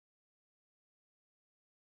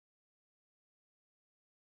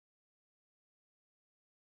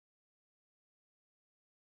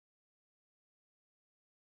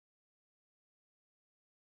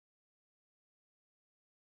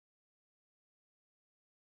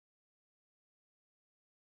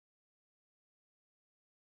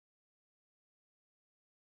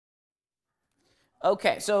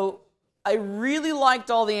Okay, so I really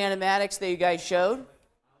liked all the animatics that you guys showed.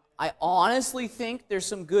 I honestly think there's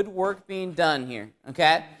some good work being done here,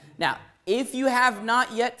 okay? Now, if you have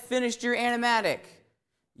not yet finished your animatic,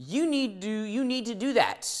 you need to do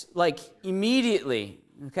that, like, immediately,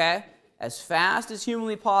 okay? As fast as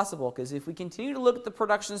humanly possible, because if we continue to look at the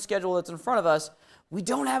production schedule that's in front of us, we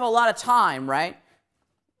don't have a lot of time, right?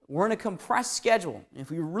 We're in a compressed schedule.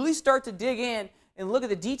 If we really start to dig in and look at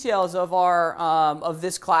the details of our of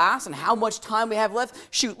this class and how much time we have left,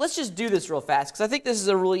 shoot, let's just do this real fast, because I think this is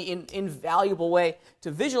a really invaluable way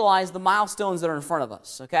to visualize the milestones that are in front of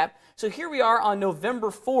us, okay? So here we are on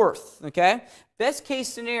November 4th, okay? Best case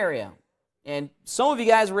scenario. And some of you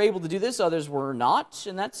guys were able to do this, others were not,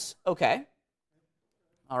 and that's okay.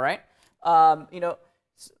 All right. You know,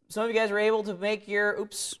 some of you guys were able to make your,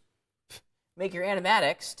 make your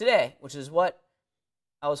animatics today, which is what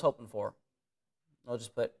I was hoping for. I'll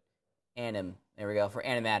just put anim, there we go, for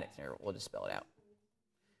animatics. There, we'll just spell it out.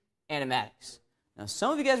 Animatics. Now,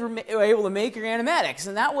 some of you guys were able to make your animatics,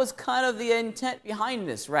 and that was kind of the intent behind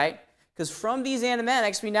this, right? Because from these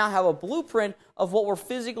animatics, we now have a blueprint of what we're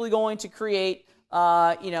physically going to create,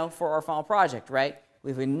 you know, for our final project, right?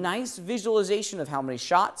 We have a nice visualization of how many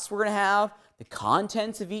shots we're going to have, the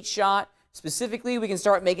contents of each shot. Specifically, we can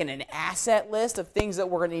start making an asset list of things that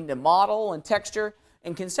we're going to need to model and texture.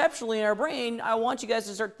 And conceptually in our brain, I want you guys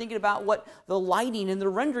to start thinking about what the lighting and the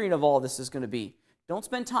rendering of all this is going to be. Don't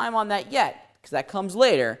spend time on that yet, because that comes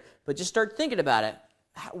later, but just start thinking about it.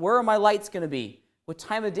 Where are my lights going to be? What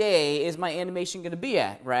time of day is my animation going to be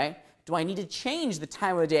at, right? Do I need to change the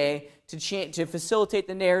time of day to facilitate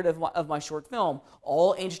the narrative of my short film?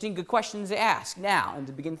 All interesting, good questions to ask now and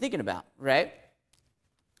to begin thinking about, right?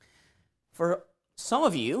 For some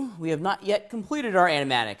of you, we have not yet completed our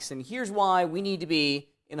animatics, and here's why we need to be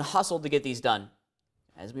in a hustle to get these done.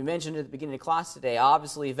 As we mentioned at the beginning of class today,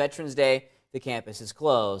 obviously Veterans Day, the campus is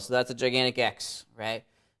closed, so that's a gigantic X, right?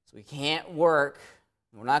 So we can't work.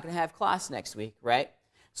 We're not going to have class next week, right?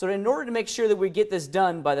 So in order to make sure that we get this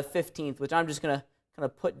done by the 15th, which I'm just going to kind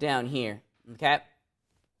of put down here, okay?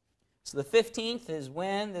 So the 15th is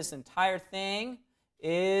when this entire thing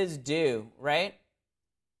is due, right?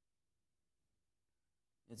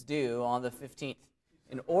 It's due on the 15th.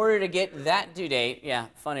 In order to get that due date, yeah,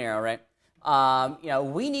 fun arrow, right? You know,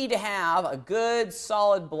 we need to have a good,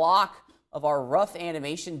 solid block of our rough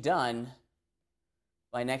animation done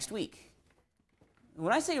by next week.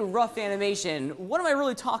 When I say rough animation, what am I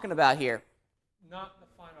really talking about here? Not the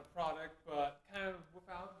final product, but kind of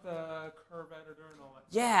without the curve editor and all that.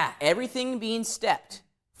 Yeah, everything being stepped.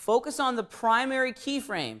 Focus on the primary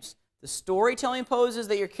keyframes, the storytelling poses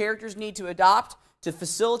that your characters need to adopt to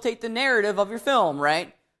facilitate the narrative of your film,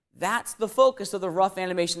 right? That's the focus of the rough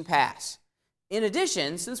animation pass. In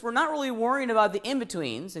addition, since we're not really worrying about the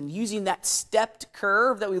in-betweens and using that stepped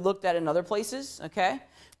curve that we looked at in other places, okay,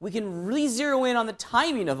 we can really zero in on the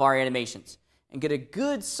timing of our animations and get a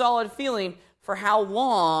good, solid feeling for how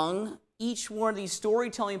long each one of these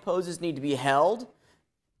storytelling poses need to be held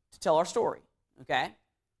to tell our story, okay?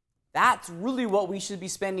 That's really what we should be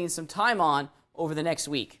spending some time on over the next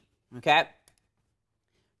week, okay?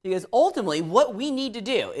 Because ultimately, what we need to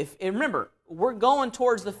do, and remember, we're going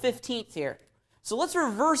towards the 15th here. So let's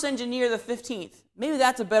reverse engineer the 15th. Maybe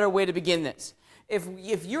that's a better way to begin this.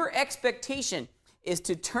 If your expectation is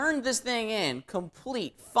to turn this thing in,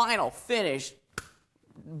 complete, final, finished,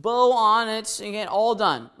 bow on it, again, all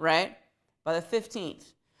done, right? By the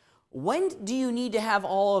 15th. When do you need to have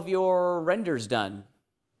all of your renders done?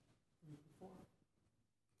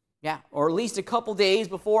 Yeah, or at least a couple days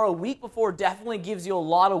before, a week before definitely gives you a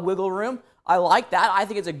lot of wiggle room. I like that. I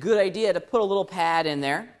think it's a good idea to put a little pad in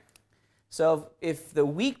there. So if the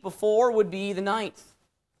week before would be the 9th.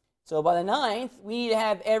 So by the 9th, we need to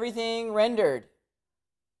have everything rendered,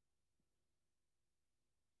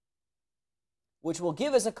 which will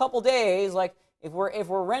give us a couple days. Like if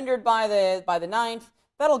we're rendered by the 9th,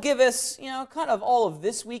 that'll give us, you know, kind of all of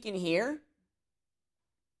this week in here,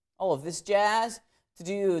 all of this jazz, to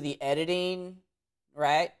do the editing,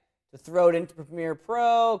 right? To throw it into Premiere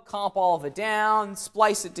Pro, comp all of it down,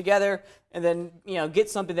 splice it together, and then, you know, get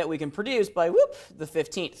something that we can produce by, the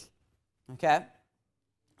 15th, okay?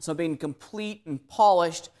 Something complete and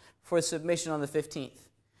polished for submission on the 15th.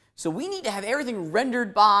 So we need to have everything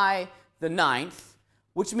rendered by the 9th,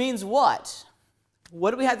 which means what?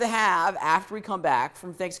 What do we have to have after we come back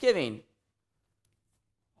from Thanksgiving?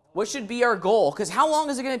 What should be our goal? Because how long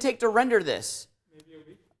is it going to take to render this?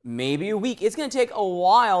 Maybe a week. It's going to take a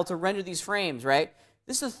while to render these frames, right?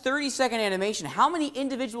 This is a 30-second animation. How many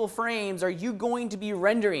individual frames are you going to be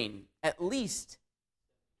rendering? At least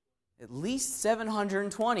At least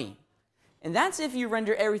 720. And that's if you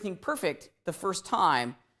render everything perfect the first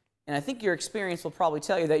time. And I think your experience will probably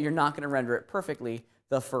tell you that you're not going to render it perfectly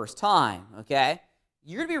the first time, okay?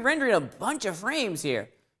 You're going to be rendering a bunch of frames here.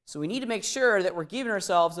 So we need to make sure that we're giving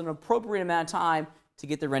ourselves an appropriate amount of time to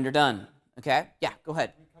get the render done, okay? Yeah, go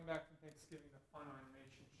ahead. When you come back from Thanksgiving, the final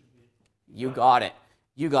animation should be... You got it.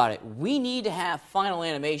 You got it. We need to have final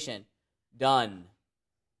animation done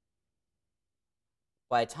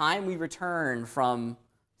by the time we return from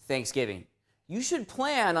Thanksgiving. You should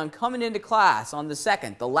plan on coming into class on the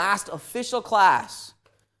 2nd, the last official class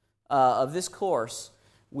of this course,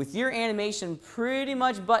 with your animation pretty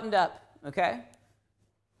much buttoned up, okay?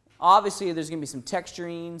 Obviously, there's going to be some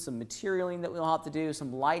texturing, some materialing that we'll have to do,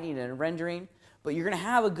 some lighting and rendering, but you're going to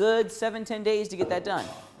have a good 7-10 days to get that done,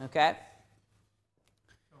 okay?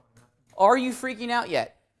 Are you freaking out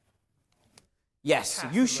yet? Yes,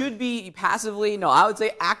 passively. You should be passively, no, I would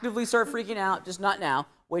say actively start freaking out, just not now.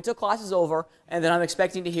 Wait till class is over, and then I'm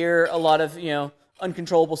expecting to hear a lot of,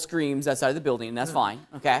 uncontrollable screams outside of the building, and that's fine,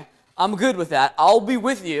 okay? I'm good with that. I'll be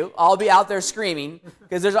with you. I'll be out there screaming,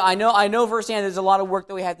 because I know firsthand there's a lot of work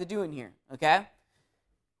that we have to do in here, okay?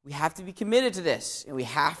 We have to be committed to this, and we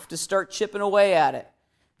have to start chipping away at it.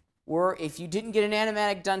 Or if you didn't get an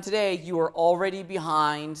animatic done today, you are already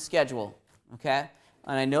behind schedule, okay?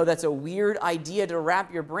 And I know that's a weird idea to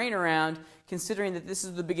wrap your brain around, considering that this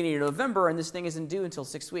is the beginning of November and this thing isn't due until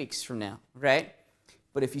 6 weeks from now, right?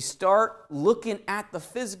 But if you start looking at the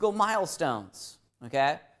physical milestones,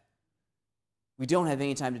 okay, we don't have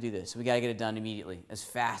any time to do this. We got to get it done immediately, as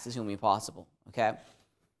fast as humanly possible, okay?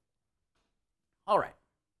 All right.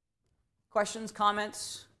 Questions,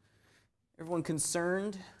 comments? Everyone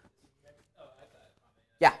concerned?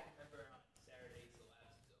 Yeah.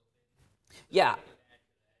 Yeah.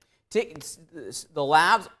 The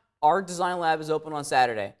labs, our design lab is open on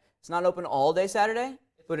Saturday. It's not open all day Saturday,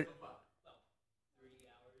 but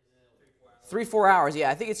 3-4 hours. Yeah,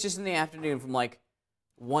 I think it's just in the afternoon from like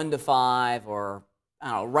 1 to 5, or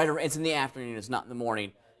I don't know. Right around, it's in the afternoon. It's not in the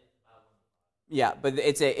morning. Yeah, but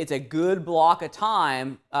it's a good block of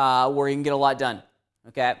time where you can get a lot done.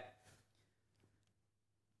 Okay.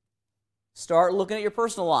 Start looking at your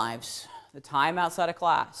personal lives, the time outside of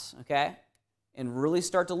class. Okay. And really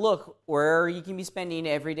start to look where you can be spending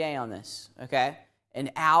every day on this, okay? An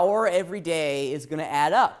hour every day is going to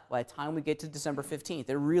add up by the time we get to December 15th.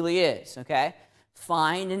 It really is, okay?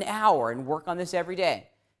 Find an hour and work on this every day.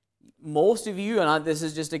 Most of you, and this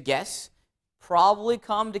is just a guess, probably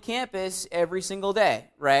come to campus every single day,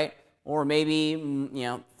 right? Or maybe,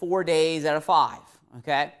 4 days out of 5,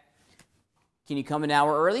 okay? Can you come an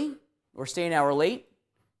hour early or stay an hour late?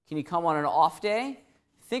 Can you come on an off day?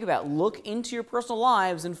 Think about it. Look into your personal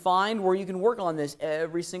lives and find where you can work on this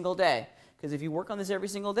every single day. Because if you work on this every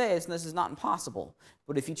single day, this is not impossible.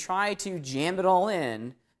 But if you try to jam it all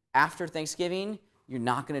in after Thanksgiving, you're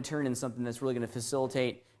not going to turn in something that's really going to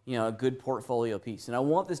facilitate, a good portfolio piece. And I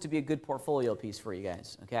want this to be a good portfolio piece for you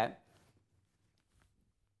guys, okay?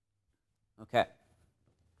 Okay.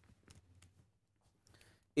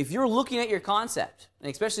 If you're looking at your concept, and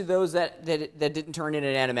especially those that didn't turn in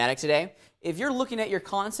an animatic today, if you're looking at your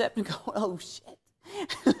concept and going, oh shit,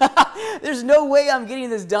 there's no way I'm getting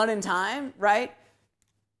this done in time, right?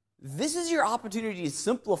 This is your opportunity to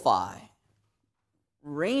simplify.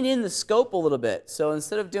 Rein in the scope a little bit. So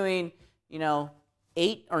instead of doing,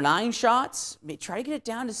 8 or 9 shots, try to get it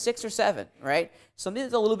down to 6 or 7, right? Something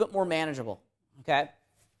that's a little bit more manageable, okay?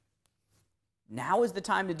 Now is the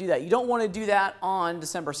time to do that. You don't want to do that on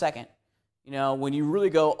December 2nd, when you really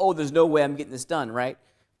go, oh, there's no way I'm getting this done, right?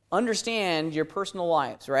 Understand your personal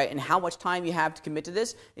lives, right, and how much time you have to commit to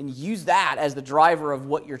this, and use that as the driver of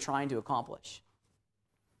what you're trying to accomplish.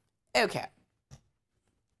 Okay.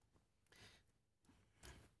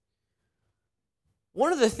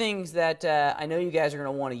 One of the things that I know you guys are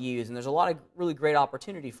going to want to use, and there's a lot of really great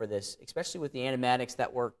opportunity for this, especially with the animatics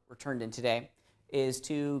that were turned in today, is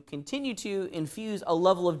to continue to infuse a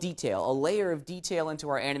level of detail, a layer of detail into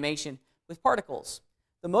our animation with particles.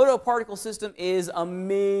 The Modo particle system is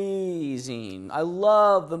amazing. I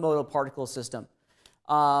love the Modo particle system.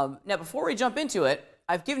 Now, before we jump into it,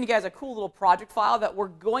 I've given you guys a cool little project file that we're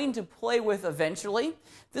going to play with eventually.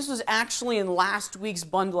 This was actually in last week's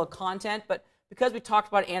bundle of content, but because we talked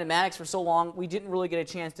about animatics for so long, we didn't really get a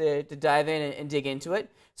chance to dive in and dig into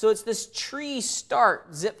it. So it's this tree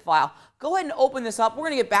start zip file. Go ahead and open this up. We're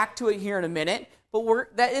going to get back to it here in a minute,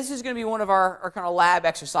 but this is going to be one of our kind of lab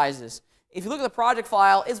exercises. If you look at the project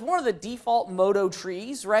file, it's one of the default Modo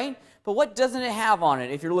trees, right? But what doesn't it have on it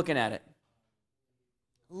if you're looking at it?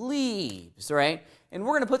 Leaves, right? And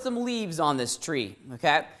we're going to put some leaves on this tree,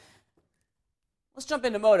 okay? let's jump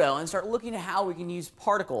into Modo and start looking at how we can use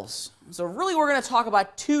particles. So really we're going to talk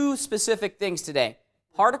about two specific things today,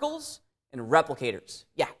 particles and replicators.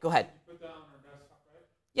 Yeah, go ahead. Put that on our desktop, right?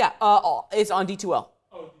 Yeah, it's on D2L.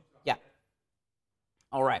 Oh, D12. Yeah.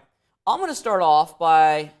 All right. I'm going to start off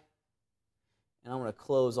by, and I'm going to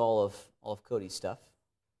close all of Cody's stuff.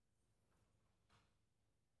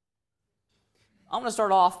 I'm going to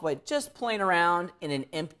start off by just playing around in an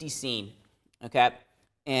empty scene, okay?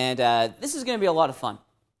 And this is going to be a lot of fun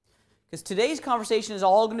because today's conversation is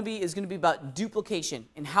going to be about duplication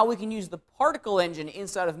and how we can use the particle engine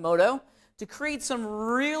inside of Modo to create some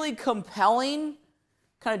really compelling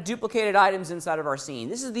kind of duplicated items inside of our scene.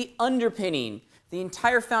 This is the underpinning, the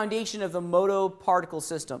entire foundation of the Modo particle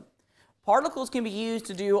system. Particles can be used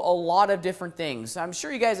to do a lot of different things. I'm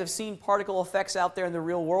sure you guys have seen particle effects out there in the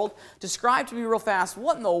real world. Describe to me real fast,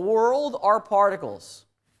 what in the world are particles?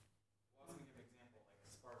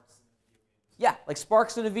 Yeah, like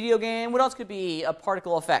sparks in a video game. What else could be a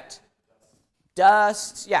particle effect?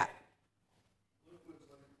 Dust, yeah.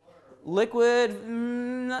 Liquid,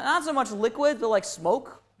 not so much liquid, but like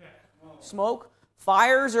smoke. Smoke.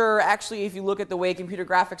 Fires are actually, if you look at the way computer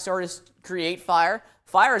graphics artists create fire,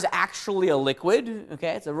 fire is actually a liquid, okay?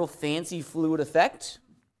 It's a real fancy fluid effect.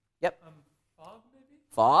 Yep. Fog, maybe?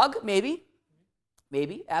 Fog, maybe.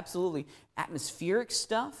 Maybe, absolutely. Atmospheric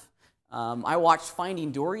stuff. I watched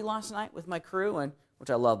Finding Dory last night with my crew, which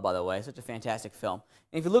I love, by the way. Such a fantastic film.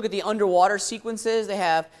 And if you look at the underwater sequences, they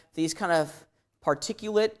have these kind of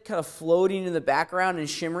particulate kind of floating in the background and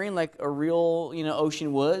shimmering like a real,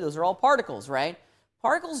 ocean would. Those are all particles, right?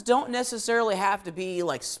 Particles don't necessarily have to be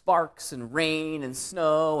like sparks and rain and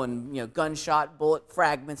snow and gunshot bullet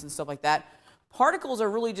fragments and stuff like that. Particles are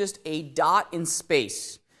really just a dot in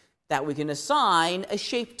space that we can assign a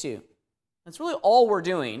shape to. That's really all we're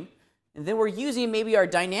doing. And then we're using maybe our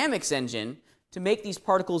dynamics engine to make these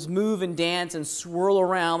particles move and dance and swirl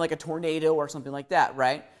around like a tornado or something like that,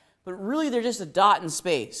 right? But really they're just a dot in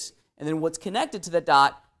space. And then what's connected to that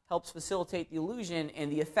dot helps facilitate the illusion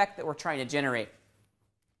and the effect that we're trying to generate.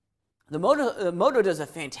 The Modo does a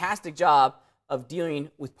fantastic job of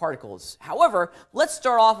dealing with particles. However, let's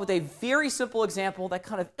start off with a very simple example that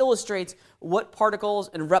kind of illustrates what particles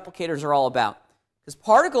and replicators are all about. Because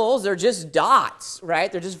particles, they're just dots,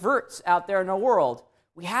 right? They're just verts out there in the world.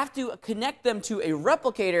 We have to connect them to a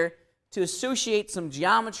replicator to associate some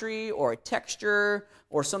geometry or a texture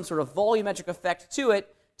or some sort of volumetric effect to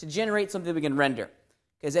it to generate something we can render.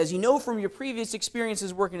 Because as you know from your previous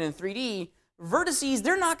experiences working in 3D, vertices,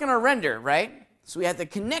 they're not going to render, right? So we have to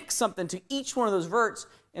connect something to each one of those verts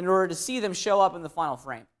in order to see them show up in the final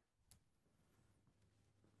frame.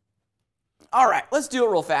 All right, let's do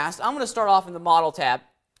it real fast. I'm going to start off in the Model tab.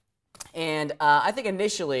 And I think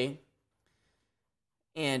initially,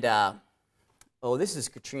 oh, this is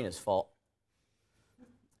Katrina's fault.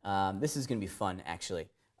 This is going to be fun, actually.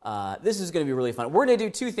 This is going to be really fun. We're going to do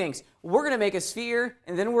two things. We're going to make a sphere,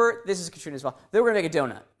 and then this is Katrina's fault. Then we're going to make a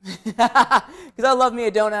donut. Because I love me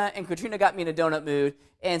a donut, and Katrina got me in a donut mood.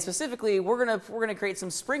 And specifically, we're going to create some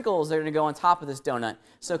sprinkles that are going to go on top of this donut.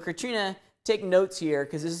 So Katrina, take notes here,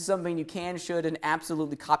 because this is something you can, should, and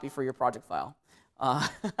absolutely copy for your project file.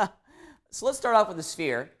 So let's start off with the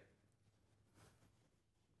sphere.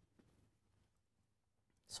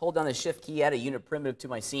 Just hold down the Shift key, add a unit primitive to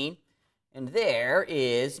my scene. And there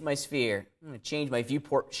is my sphere. I'm going to change my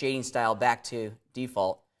viewport shading style back to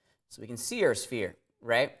default so we can see our sphere,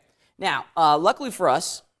 right? Now, luckily for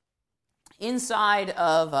us, inside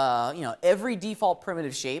of every default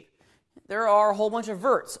primitive shape, there are a whole bunch of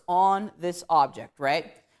verts on this object,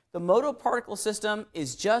 right? The Modo particle system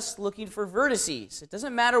is just looking for vertices. It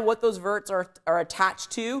doesn't matter what those verts are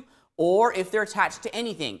attached to or if they're attached to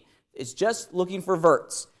anything. It's just looking for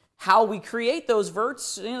verts. How we create those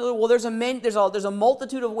verts, well, there's a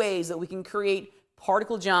multitude of ways that we can create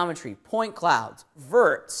particle geometry, point clouds,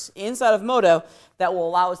 verts inside of Modo that will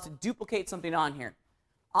allow us to duplicate something on here.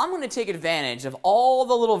 I'm going to take advantage of all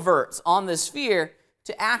the little verts on this sphere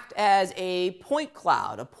to act as a point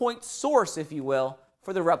cloud, a point source, if you will,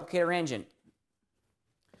 for the replicator engine.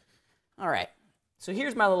 All right, so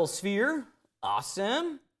here's my little sphere.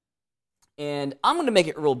 Awesome. And I'm going to make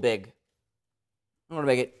it real big. I'm going to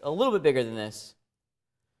make it a little bit bigger than this.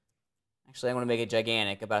 Actually, I'm going to make it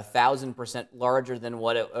gigantic, about 1,000% larger than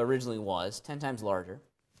what it originally was, 10 times larger.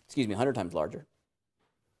 Excuse me, 100 times larger.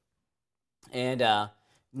 And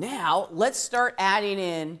now, let's start adding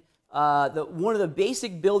in one of the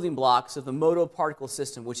basic building blocks of the Modo particle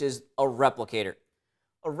system, which is a replicator.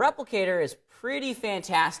 A replicator is pretty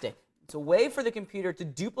fantastic. It's a way for the computer to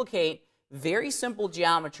duplicate very simple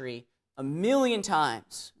geometry 1,000,000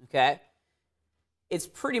 times, okay? It's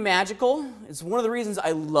pretty magical. It's one of the reasons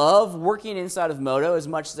I love working inside of Modo as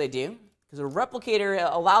much as I do, because a replicator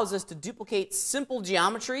allows us to duplicate simple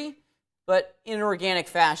geometry, but in an organic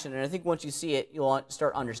fashion. And I think once you see it, you'll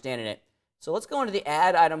start understanding it. So let's go into the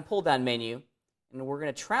Add Item pull-down menu, and we're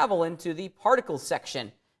going to travel into the Particles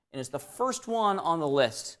section, and it's the first one on the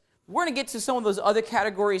list. We're going to get to some of those other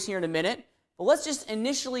categories here in a minute, but let's just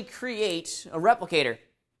initially create a replicator.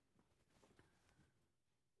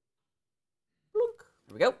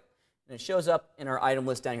 There we go. And it shows up in our item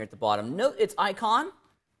list down here at the bottom. Note its icon.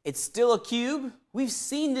 It's still a cube. We've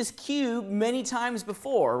seen this cube many times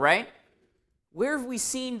before, right? Where have we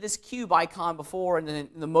seen this cube icon before in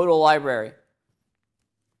the Modo library?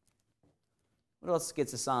 What else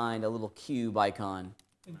gets assigned a little cube icon?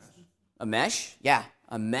 A mesh? Yeah,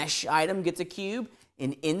 a mesh item gets a cube.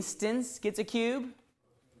 An instance gets a cube.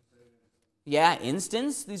 Yeah,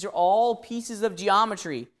 instance. These are all pieces of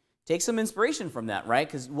geometry. Take some inspiration from that, right?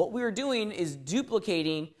 Because what we are doing is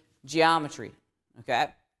duplicating geometry, okay?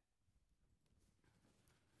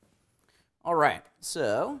 All right,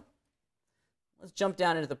 so let's jump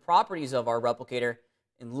down into the properties of our replicator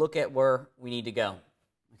and look at where we need to go,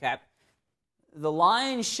 okay? The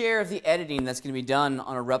lion's share of the editing that's going to be done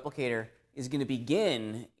on a replicator is going to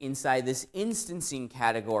begin inside this instancing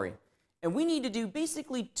category. And we need to do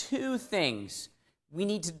basically two things. We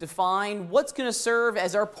need to define what's going to serve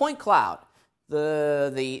as our point cloud,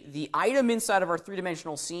 the item inside of our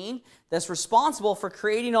three-dimensional scene that's responsible for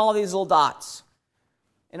creating all these little dots.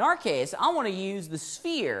 In our case, I want to use the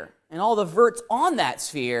sphere and all the verts on that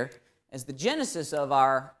sphere as the genesis of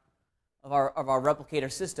our replicator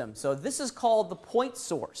system. So this is called the point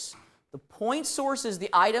source. The point source is the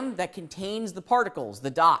item that contains the particles, the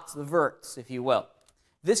dots, the verts, if you will.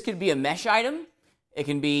 This could be a mesh item. It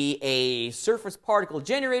can be a surface particle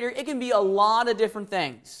generator. It can be a lot of different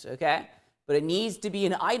things, okay? But it needs to be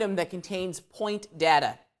an item that contains point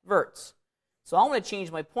data, verts. So I want to change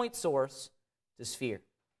my point source to sphere,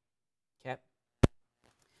 okay?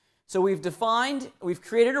 So we've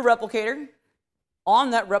created a replicator.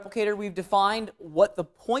 On that replicator, we've defined what the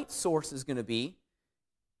point source is going to be,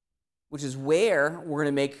 which is where we're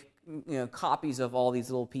going to make copies of all these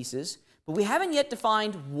little pieces. But we haven't yet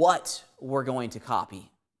defined what we're going to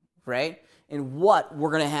copy, right? And what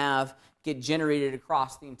we're going to have get generated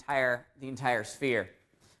across the entire sphere.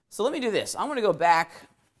 So let me do this. I'm going to go back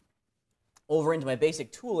over into my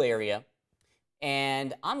basic tool area,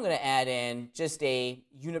 and I'm going to add in just a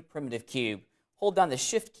unit primitive cube. Hold down the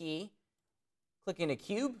Shift key, click in a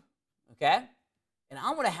cube, okay? And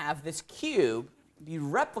I'm going to have this cube be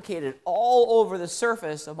replicated all over the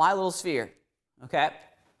surface of my little sphere, okay?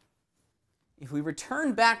 If we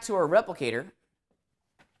return back to our replicator,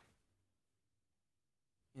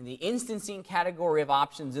 in the instancing category of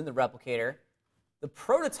options in the replicator, the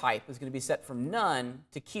prototype is going to be set from none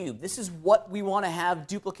to cube. This is what we want to have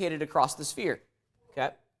duplicated across the sphere.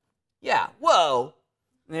 Okay? Yeah, whoa!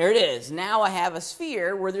 There it is. Now I have a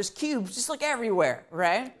sphere where there's cubes just like everywhere,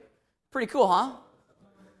 right? Pretty cool, huh?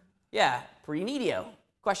 Yeah, pretty neato.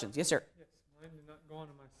 Questions? Yes, sir? Yes, mine did not go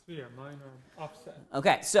onto my sphere. Mine are offset.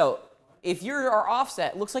 Okay, so if you are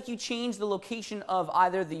offset, it looks like you changed the location of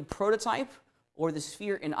either the prototype or the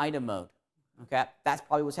sphere in item mode. Okay, that's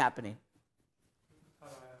probably what's happening. How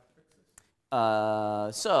do I fix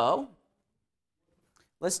this? So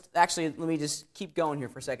let me just keep going here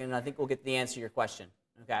for a second, and I think we'll get the answer to your question.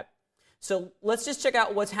 Okay, so let's just check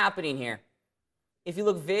out what's happening here. If you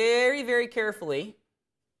look very, very carefully,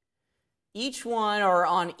 each one or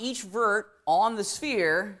on each vert on the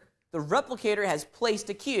sphere, the replicator has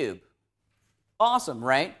placed a cube. Awesome,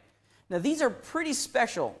 right? Now these are pretty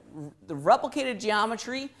special. The replicated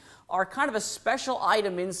geometry are kind of a special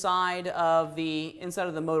item inside of the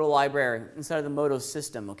Modo library, inside of the Modo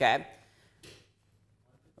system, okay?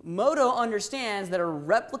 Modo understands that a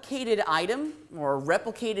replicated item or a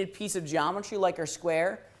replicated piece of geometry like our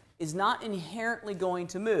square is not inherently going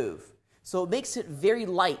to move. So it makes it very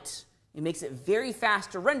light. It makes it very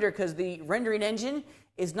fast to render because the rendering engine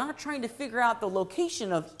is not trying to figure out the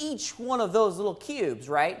location of each one of those little cubes,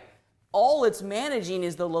 right? All it's managing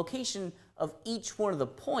is the location of each one of the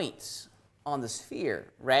points on the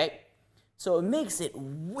sphere, right? So it makes it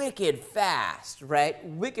wicked fast, right?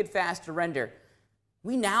 Wicked fast to render.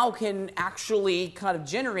 We now can actually kind of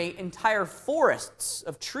generate entire forests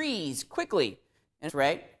of trees quickly,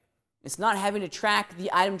 right? It's not having to track the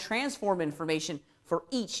item transform information for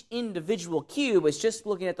each individual cube. It's just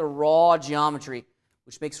looking at the raw geometry,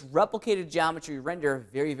 which makes replicated geometry render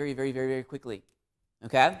very, very, very, very, very quickly,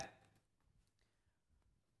 okay?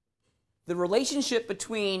 The relationship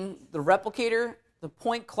between the replicator the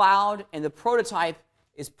point cloud and the prototype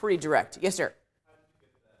is pretty direct. Yes, sir?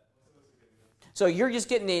 So you're just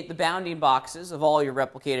getting the bounding boxes of all your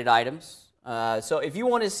replicated items. So if you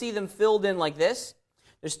want to see them filled in like this,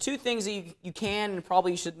 there's two things that you can and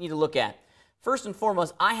probably you should need to look at. First and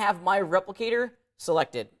foremost, I have my replicator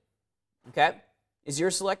selected. Okay? Is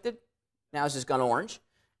yours selected? Now it's just gone orange.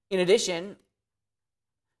 In addition,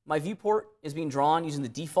 my viewport is being drawn using the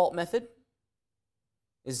default method.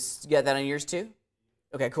 You got that on yours too?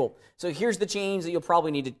 Okay, cool. So here's the change that you'll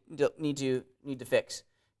probably need to fix.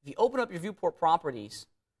 If you open up your viewport properties,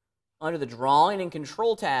 under the Drawing and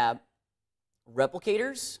Control tab,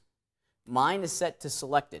 Replicators, mine is set to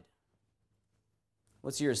Selected.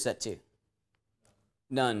 What's yours set to?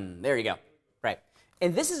 None. There you go. Right.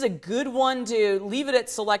 And this is a good one to leave it at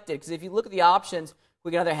Selected, because if you look at the options,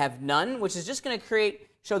 we can either have None, which is just going to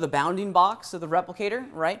show the bounding box of the replicator,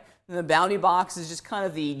 right? And the bounding box is just kind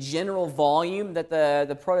of the general volume that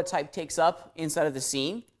the prototype takes up inside of the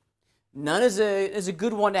scene. None is a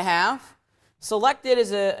good one to have. Selected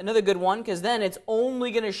is another good one, because then it's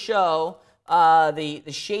only going to show the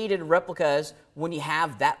shaded replicas when you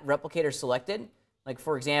have that replicator selected. Like,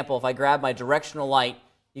 for example, if I grab my directional light,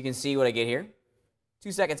 you can see what I get here.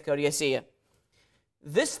 2 seconds, Cody, I see you.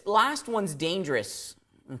 This last one's dangerous,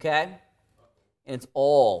 okay? And it's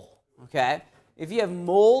all, okay? If you have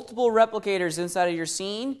multiple replicators inside of your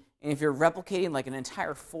scene, and if you're replicating like an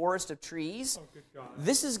entire forest of trees,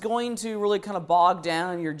 this is going to really kind of bog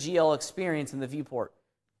down your GL experience in the viewport.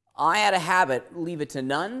 I had a habit, leave it to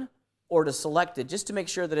None or to Selected, just to make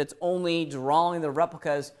sure that it's only drawing the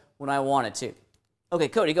replicas when I want it to. Okay,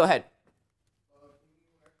 Cody, go ahead.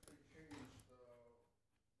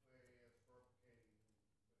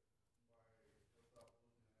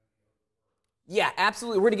 Yeah,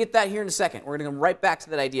 absolutely. We're going to get that here in a second. We're going to come right back to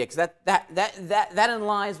that idea, because that in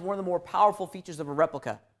lies one of the more powerful features of a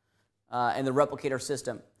replica and the replicator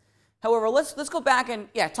system. However, let's go back and,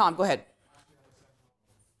 yeah, Tom, go ahead.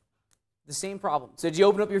 The same problem. So did you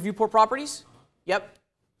open up your viewport properties? Yep.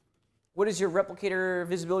 What is your replicator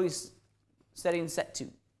visibility setting set to?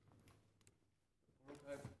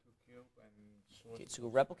 Okay, so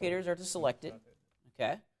replicators are to Selected.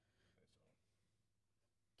 Okay.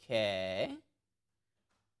 Okay.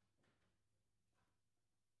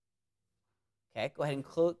 Okay, go ahead and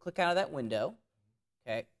click out of that window.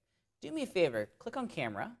 Okay. Do me a favor. Click on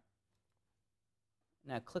Camera.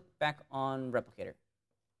 Now click back on Replicator.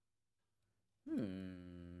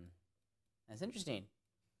 That's interesting.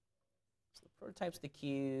 So the prototype's the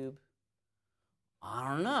cube. I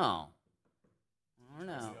don't know.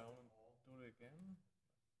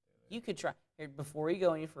 You could try. Here, before you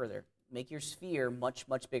go any further, make your sphere much,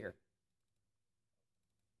 much bigger.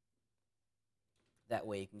 That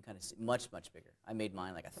way you can kind of see much, much bigger. I made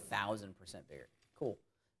mine like 1,000% bigger. Cool.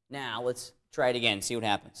 Now let's try it again, see what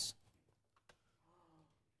happens.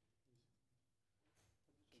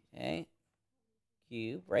 Okay.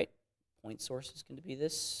 Cube, right? Point source is going to be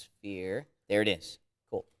this sphere. There it is.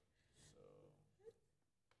 Cool.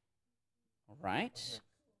 All right.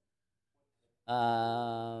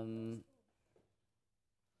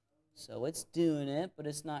 So it's doing it, but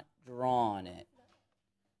it's not drawing it.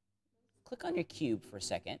 Click on your cube for a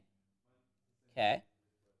second. Okay.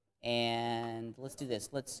 And let's do this.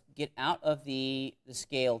 Let's get out of the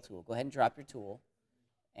scale tool. Go ahead and drop your tool.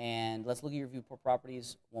 And let's look at your viewport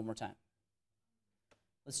properties one more time.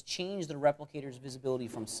 Let's change the replicator's visibility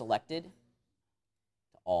from Selected to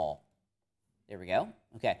All. There we go.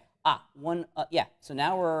 Okay. Yeah. So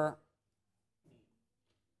now we're...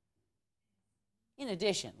 In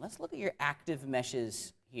addition, let's look at your active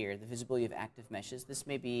meshes here, the visibility of active meshes. This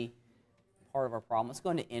may be part of our problem. Let's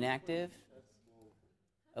go into inactive.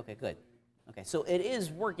 Okay, good. Okay, so it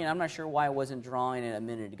is working. I'm not sure why I wasn't drawing it a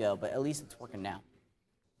minute ago, but at least it's working now.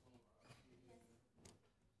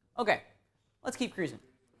 Okay, let's keep cruising.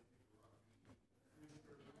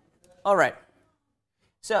 All right.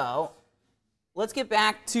 So let's get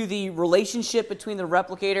back to the relationship between the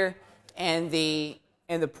replicator and the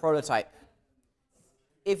prototype.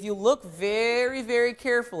 If you look very, very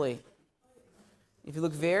carefully, to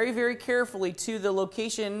the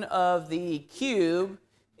location of the cube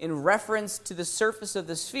in reference to the surface of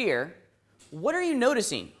the sphere, what are you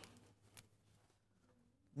noticing?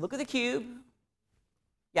 Look at the cube.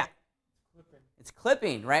 Yeah. It's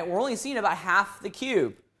clipping, right? We're only seeing about half the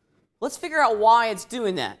cube. Let's figure out why it's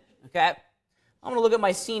doing that, okay? I'm going to look at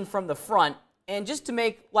my scene from the front, and just to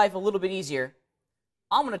make life a little bit easier,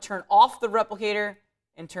 I'm going to turn off the replicator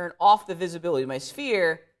and turn off the visibility of my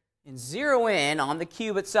sphere and zero in on the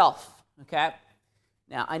cube itself, okay?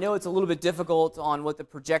 Now, I know it's a little bit difficult on what the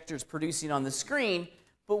projector is producing on the screen,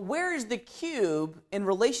 but where is the cube in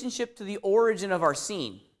relationship to the origin of our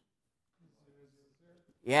scene?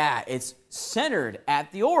 Yeah, it's centered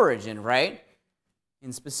at the origin, right?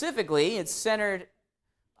 And specifically, it's centered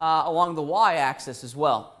along the y-axis as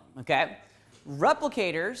well, okay?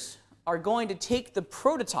 Replicators are going to take the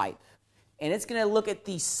prototype, and it's going to look at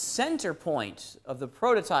the center point of the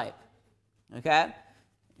prototype, okay?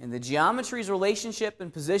 And the geometry's relationship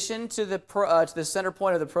and position to the center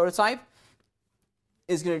point of the prototype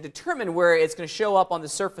is going to determine where it's going to show up on the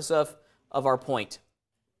surface of our point.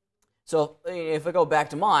 So if I go back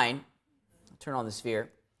to mine, turn on the sphere,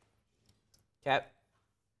 okay?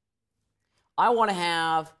 I want it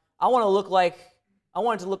to look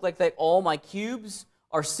like all my cubes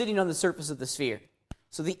are sitting on the surface of the sphere.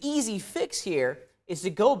 So the easy fix here is to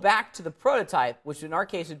go back to the prototype, which in our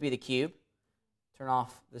case would be the cube. Turn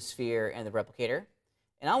off the sphere and the replicator.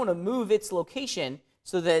 And I want to move its location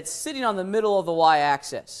so that it's sitting on the middle of the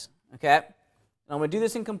y-axis, okay? And I'm going to do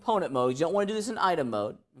this in component mode. You don't want to do this in item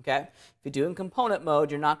mode, okay? If you do it in component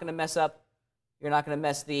mode, you're not going to mess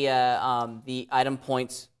the item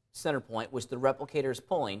point's center point, which the replicator is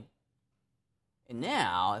pulling. And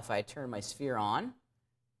now, if I turn my sphere on,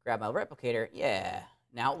 grab my replicator, yeah,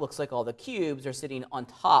 now it looks like all the cubes are sitting on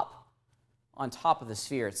top of the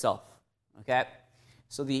sphere itself, okay?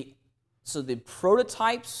 So the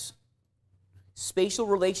prototype's spatial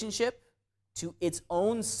relationship to its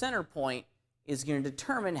own center point is going to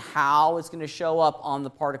determine how it's going to show up on the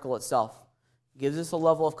particle itself. It gives us a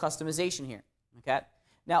level of customization here, okay?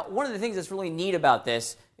 Now, one of the things that's really neat about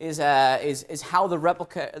this is how the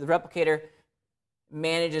replicator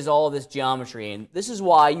manages all of this geometry, and this is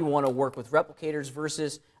why you want to work with replicators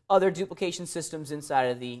versus other duplication systems inside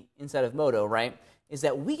of Modo, right? Is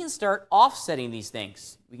that we can start offsetting these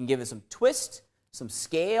things. We can give it some twist, some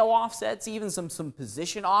scale offsets, even some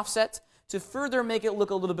position offsets to further make it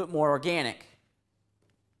look a little bit more organic.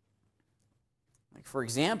 Like for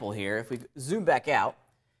example here, if we zoom back out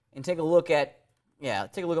and take a look at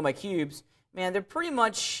my cubes, man, they're pretty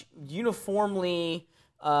much uniformly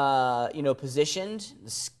positioned.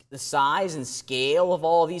 The size and scale of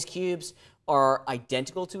all of these cubes are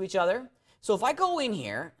identical to each other. So if I go in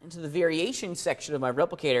here into the variation section of my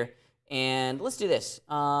replicator, and let's do this.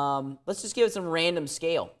 Let's just give it some random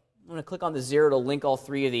scale. I'm going to click on the 0 to link all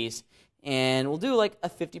three of these, and we'll do like a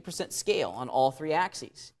 50% scale on all three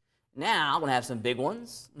axes. Now I'm going to have some big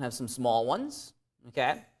ones, I'm going to have some small ones, okay?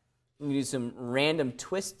 I'm going to do some random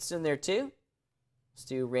twists in there too. Let's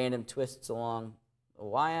do random twists along the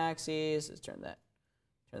y-axis. Let's turn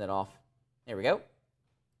that off. There we go.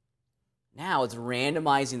 Now it's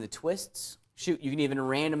randomizing the twists. Shoot, you can even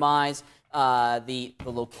randomize the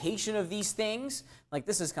location of these things. Like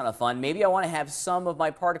this is kind of fun. Maybe I want to have some of my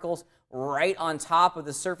particles right on top of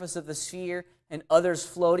the surface of the sphere and others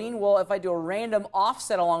floating. Well, if I do a random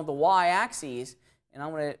offset along the y-axis, and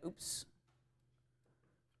I'm going to, oops,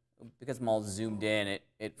 because I'm all zoomed in,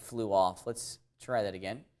 it flew off. Let's try that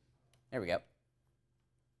again. There we go.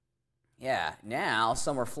 Yeah, now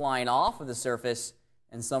some are flying off of the surface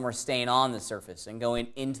and some are staying on the surface and going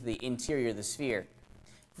into the interior of the sphere.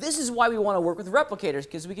 This is why we want to work with replicators,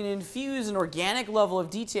 because we can infuse an organic level of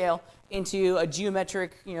detail into a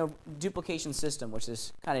geometric, duplication system, which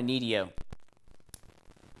is kind of neatio.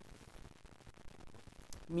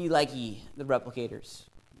 Me likey the replicators.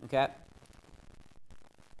 Okay?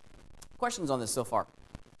 Questions on this so far?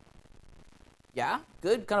 Yeah?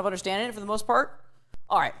 Good? Kind of understanding it for the most part?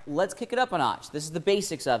 All right, let's kick it up a notch. This is the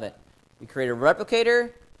basics of it. We create a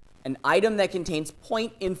replicator, an item that contains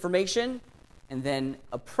point information, and then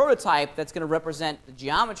a prototype that's going to represent the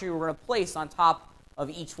geometry we're going to place on top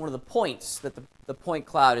of each one of the points that the point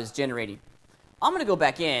cloud is generating. I'm going to go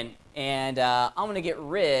back in, and I'm going to get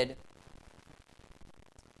rid...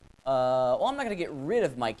 well, I'm not going to get rid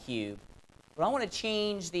of my cube, but I want to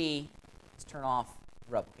change the... Let's turn off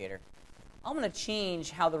the replicator. I'm going to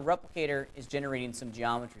change how the replicator is generating some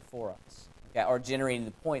geometry for us, okay, or generating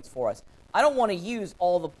the points for us. I don't want to use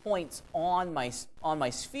all the points on my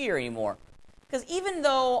sphere anymore, because even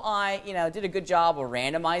though I did a good job of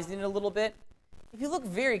randomizing it a little bit, if you look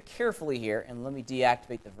very carefully here, and let me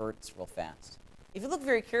deactivate the verts real fast. If you look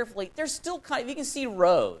very carefully, there's still kind of, you can see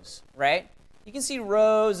rows, right? You can see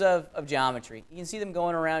rows of geometry. You can see them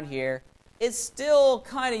going around here. It's still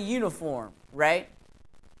kind of uniform, right?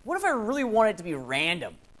 What if I really want it to be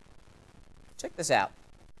random? Check this out.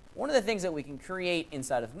 One of the things that we can create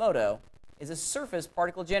inside of Modo is a surface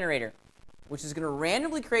particle generator, which is going to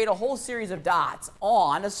randomly create a whole series of dots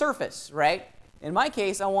on a surface, right? In my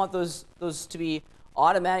case, I want those to be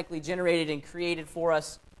automatically generated and created for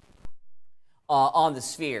us on the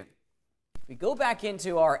sphere. If we go back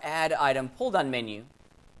into our Add Item pull-down menu,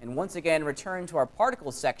 and once again return to our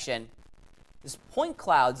Particles section, this Point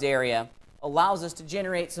Clouds area allows us to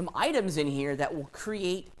generate some items in here that will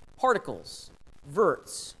create particles,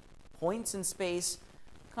 verts, points in space,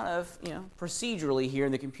 kind of, procedurally here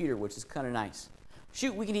in the computer, which is kind of nice.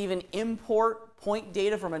 Shoot, we can even import point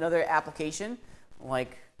data from another application,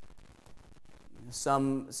 like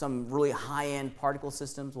some really high-end particle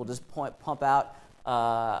systems will just pump out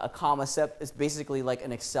a comma set. It's basically like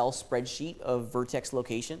an Excel spreadsheet of vertex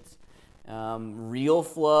locations.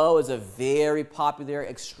 RealFlow is a very popular,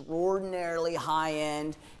 extraordinarily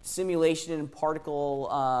high-end simulation and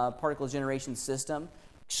particle generation system.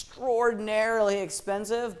 Extraordinarily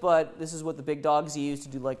expensive, but this is what the big dogs use to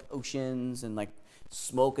do like oceans and like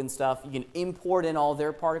smoke and stuff. You can import in all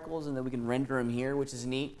their particles and then we can render them here, which is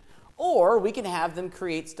neat. Or we can have them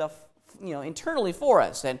create stuff, internally for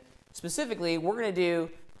us. And specifically, we're going to do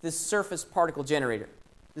this surface particle generator.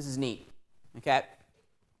 This is neat. Okay?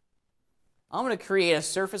 I'm going to create a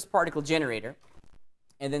surface particle generator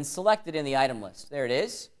and then select it in the item list. There it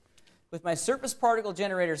is. With my surface particle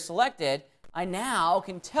generator selected, I now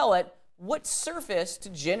can tell it what surface to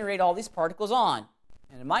generate all these particles on.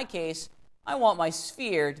 And in my case, I want my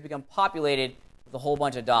sphere to become populated with a whole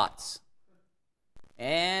bunch of dots.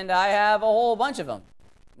 And I have a whole bunch of them,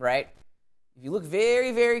 right? If you look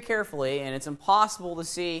very, very carefully, and it's impossible to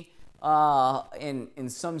see in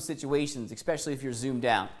some situations, especially if you're zoomed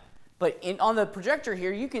out. But on the projector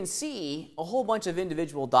here, you can see a whole bunch of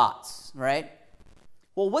individual dots, right?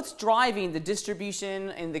 Well, what's driving the distribution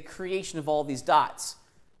and the creation of all these dots?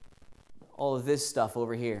 All of this stuff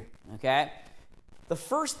over here, okay? The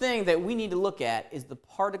first thing that we need to look at is the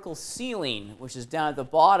particle ceiling, which is down at the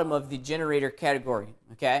bottom of the generator category,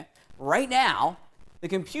 okay? Right now, the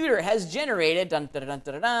computer has generated, dun, dun, dun,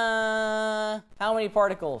 dun, dun, dun, how many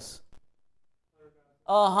particles?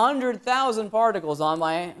 100,000 particles on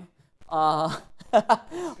my,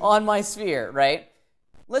 on my sphere, right?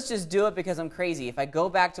 Let's just do it because I'm crazy. If I go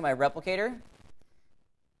back to my replicator,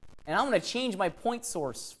 and I'm going to change my point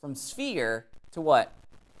source from sphere to what?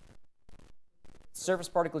 Surface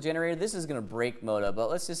particle generator. This is going to break Modo, but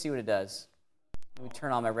let's just see what it does. Let me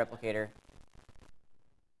turn on my replicator.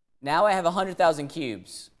 Now I have 100,000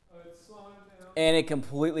 cubes. And it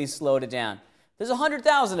completely slowed it down. There's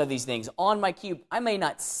 100,000 of these things on my cube. I may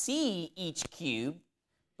not see each cube,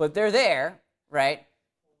 but they're there, right?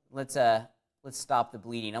 Let's stop the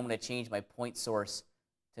bleeding. I'm going to change my point source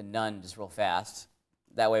to none just real fast.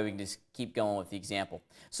 That way we can just keep going with the example.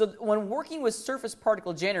 So when working with surface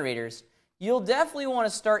particle generators, you'll definitely want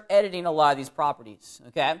to start editing a lot of these properties,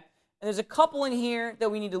 okay? And there's a couple in here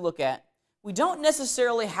that we need to look at. We don't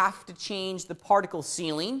necessarily have to change the particle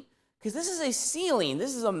ceiling, because this is a ceiling.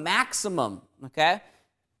 This is a maximum, okay?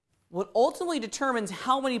 What ultimately determines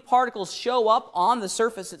how many particles show up on the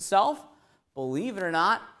surface itself, believe it or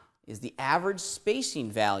not, is the average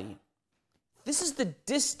spacing value. This is the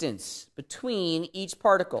distance between each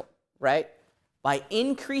particle, right? By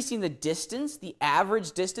increasing the distance, the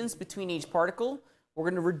average distance between each particle, we're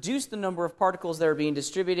going to reduce the number of particles that are being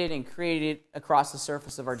distributed and created across the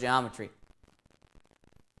surface of our geometry.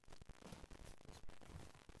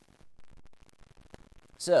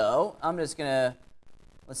 So I'm just going to,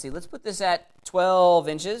 let's put this at 12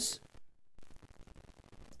 inches.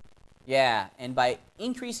 Yeah, and by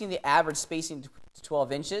increasing the average spacing to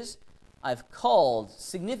 12 inches, I've culled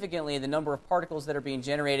significantly the number of particles that are being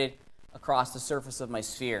generated across the surface of my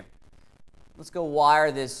sphere. Let's go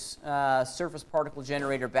wire this surface particle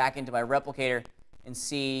generator back into my replicator and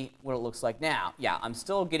see what it looks like now. Yeah, I'm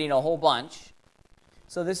still getting a whole bunch.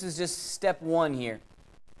 So this is just step one here.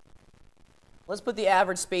 Let's put the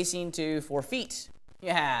average spacing to 4 feet.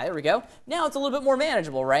 Yeah, there we go. Now it's a little bit more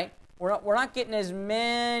manageable, right? We're not getting as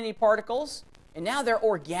many particles, and now they're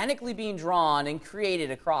organically being drawn and created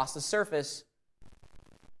across the surface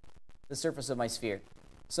of my sphere.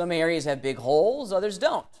 Some areas have big holes, others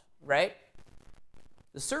don't, right?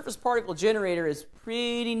 The surface particle generator is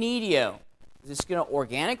pretty neato. It's just going to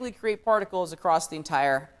organically create particles across the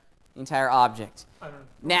entire object.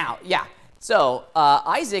 Now, yeah. So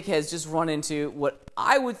Isaac has just run into what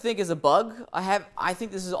I would think is a bug. I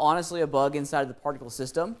think this is honestly a bug inside of the particle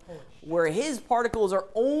system, where his particles are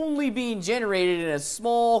only being generated in a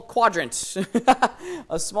small quadrant,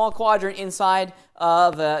 a small quadrant inside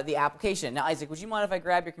of the application. Now, Isaac, would you mind if I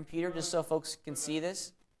grab your computer just so folks can see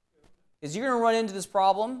this? Because you're going to run into this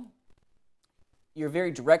problem. You're very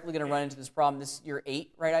directly going to run into this problem. You're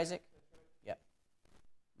 8, right, Isaac? Yep.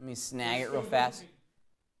 Let me snag it real fast.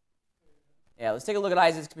 Yeah, let's take a look at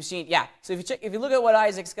Isaac's machine. Yeah, so if you look at what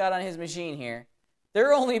Isaac's got on his machine here,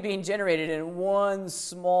 they're only being generated in one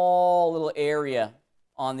small little area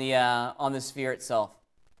on the sphere itself.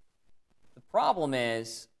 The problem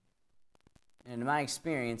is, and in my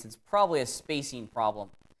experience, it's probably a spacing problem.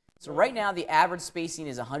 So right now, the average spacing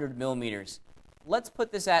is 100 millimeters. Let's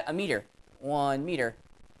put this at a meter. 1 meter.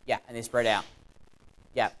 Yeah, and they spread out.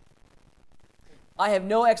 Yeah. I have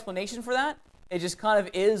no explanation for that. It just kind of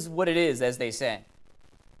is what it is, as they say.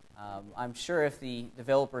 I'm sure if the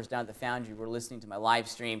developers down at the Foundry were listening to my live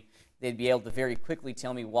stream, they'd be able to very quickly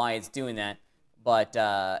tell me why it's doing that. But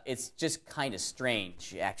it's just kind of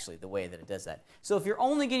strange, actually, the way that it does that. So if you're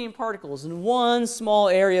only getting particles in one small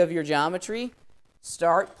area of your geometry,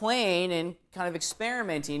 start playing and kind of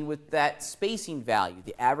experimenting with that spacing value,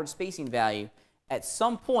 the average spacing value. At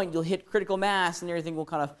some point, you'll hit critical mass, and everything will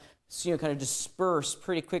kind of disperse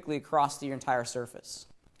pretty quickly across your entire surface.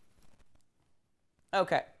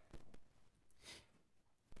 Okay.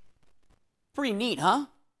 Pretty neat, huh?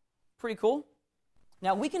 Pretty cool.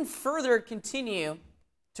 Now, we can further continue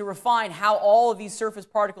to refine how all of these surface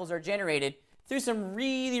particles are generated through some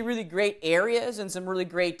really, really great areas and some really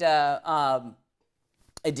great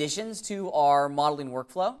additions to our modeling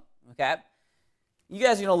workflow. Okay? You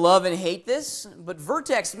guys are going to love and hate this, but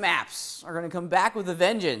vertex maps are going to come back with a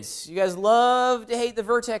vengeance. You guys love to hate the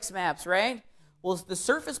vertex maps, right? Well, the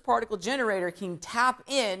surface particle generator can tap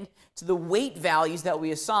in to the weight values that we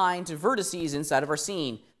assign to vertices inside of our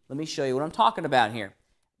scene. Let me show you what I'm talking about here.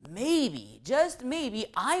 Maybe, just maybe,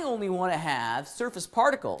 I only want to have surface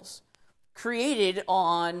particles created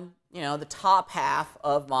on, the top half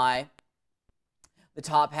of my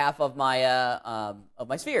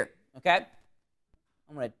sphere. Okay.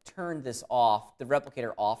 I'm going to turn this off, the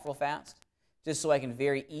replicator off real fast, just so I can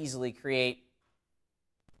very easily create.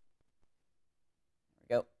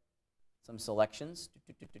 There we go. Some selections.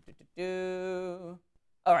 All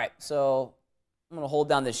right, so I'm going to hold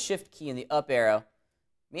down the Shift key and the up arrow.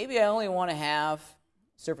 Maybe I only want to have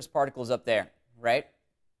surface particles up there, right?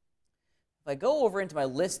 If I go over into my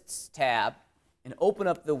Lists tab and open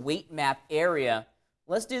up the weight map area,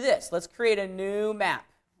 let's do this. Let's create a new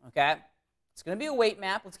map, okay? It's going to be a weight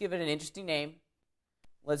map. Let's give it an interesting name.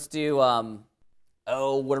 Let's do, what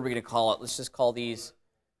are we going to call it? Let's just call these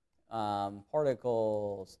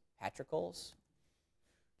particles, patricles?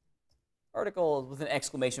 Particles with an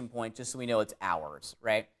exclamation point, just so we know it's ours,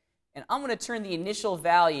 right? And I'm going to turn the initial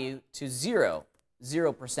value to 0%,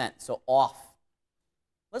 so off.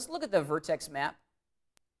 Let's look at the vertex map.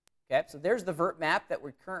 Okay, so there's the vert map that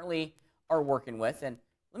we currently are working with. And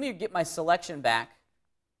let me get my selection back.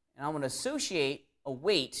 And I'm going to associate a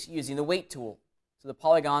weight using the weight tool to the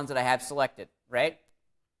polygons that I have selected, right?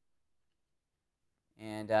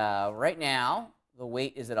 And right now, the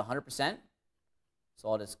weight is at 100%. So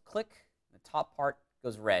I'll just click. The top part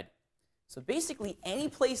goes red. So basically, any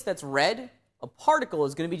place that's red, a particle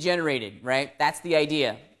is going to be generated, right? That's the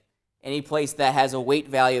idea. Any place that has a weight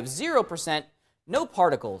value of 0%, no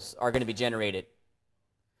particles are going to be generated.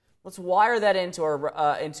 Let's wire that into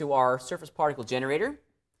our surface particle generator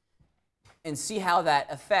and see how that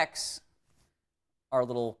affects our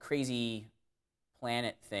little crazy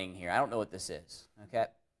planet thing here. I don't know what this is, okay?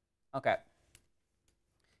 Okay.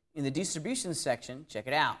 In the distribution section, check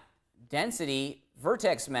it out. Density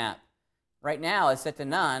vertex map. Right now it's set to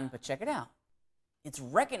none, but check it out. It's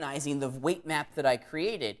recognizing the weight map that I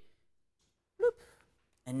created. Bloop.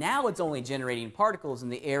 And now it's only generating particles in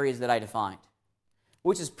the areas that I defined,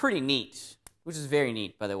 which is pretty neat, which is very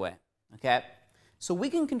neat, by the way. Okay? So we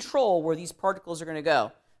can control where these particles are going to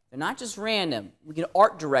go. They're not just random. We can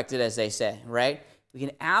art direct it, as they say, right? We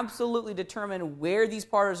can absolutely determine where these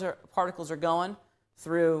particles are going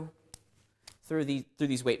through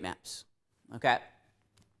these weight maps. Okay?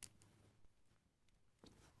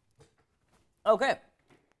 Okay.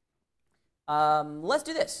 Let's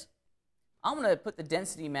do this. I'm going to put the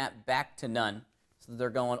density map back to none, so that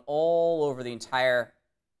they're going all over the entire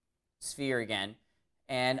sphere again.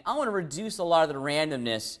 And I want to reduce a lot of the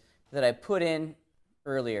randomness that I put in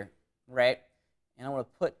earlier, right? And I want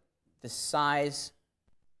to put the size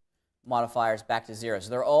modifiers back to 0. So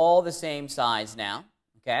they're all the same size now,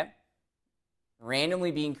 okay?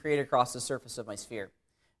 Randomly being created across the surface of my sphere.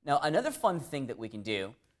 Now, another fun thing that we can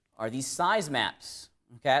do are these size maps,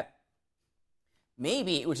 okay?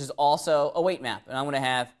 Maybe, which is also a weight map, and I want to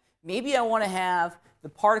have, maybe I want to have the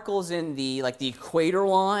particles in the, like the equator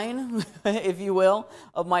line, if you will,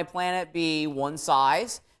 of my planet be one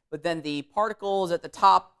size, but then the particles at the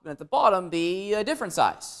top and at the bottom be a different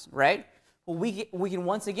size, right? Well, we can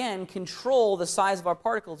once again control the size of our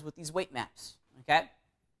particles with these weight maps, okay?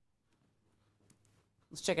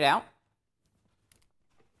 Let's check it out.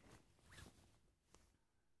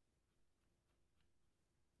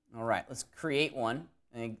 All right, let's create one.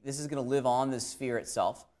 And this is going to live on the sphere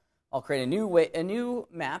itself. I'll create a new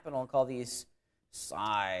map, and I'll call these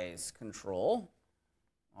size control.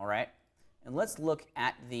 All right, and let's look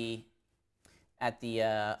at the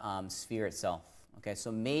sphere itself. Okay,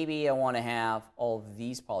 so maybe I want to have all of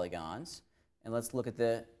these polygons, and let's look at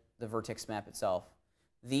the vertex map itself.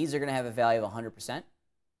 These are going to have a value of 100%.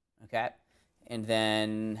 Okay, and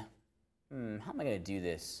then how am I going to do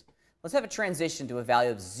this? Let's have a transition to a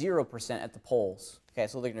value of 0% at the poles. Okay,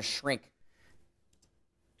 so they're going to shrink.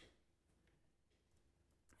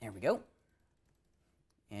 There we go.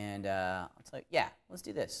 And I'll tell you, yeah, let's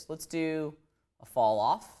do this. Let's do a fall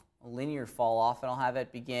off, a linear fall off, and I'll have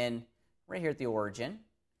it begin right here at the origin.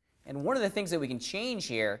 And one of the things that we can change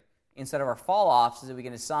here instead of our fall offs is that we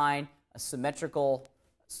can assign a symmetrical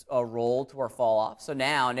roll to our fall off. So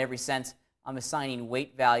now, in every sense, I'm assigning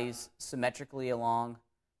weight values symmetrically along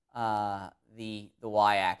the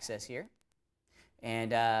y-axis here.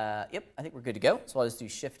 And yep, I think we're good to go. So I'll just do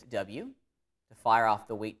Shift-W to fire off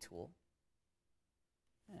the weight tool.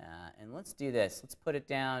 And let's do this. Let's put it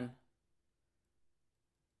down.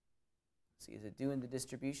 Let's see, is it doing the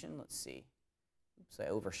distribution? Let's see. Oops, I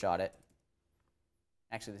overshot it.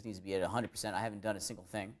 Actually, this needs to be at 100%. I haven't done a single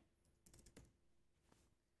thing.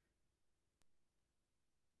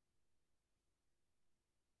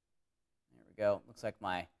 There we go. Looks like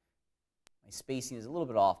my spacing is a little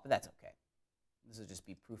bit off, but that's okay. This will just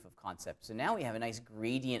be proof of concept. So now we have a nice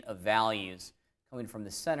gradient of values coming from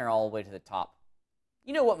the center all the way to the top.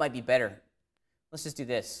 You know what might be better? Let's just do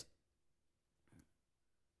this.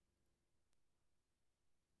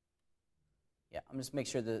 Yeah, I'm just make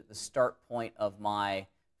sure the start point of my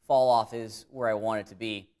fall off is where I want it to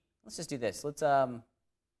be. Let's just do this. Let's just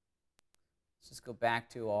go back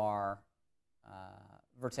to our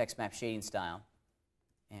vertex map shading style,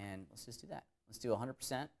 and let's just do that. Let's do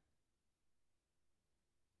 100%. Now,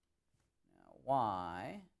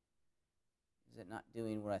 why is it not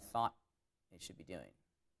doing what I thought it should be doing?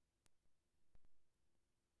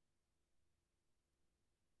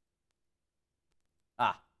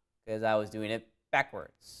 Because I was doing it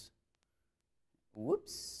backwards.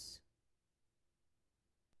 Whoops.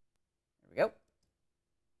 There we go.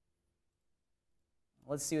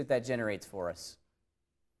 Let's see what that generates for us.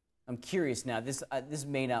 I'm curious now. This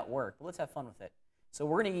may not work, but let's have fun with it. So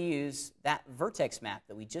we're going to use that vertex map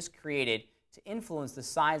that we just created to influence the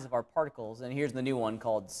size of our particles. And here's the new one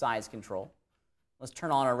called size control. Let's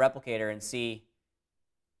turn on our replicator and see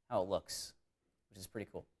how it looks, which is pretty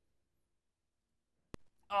cool.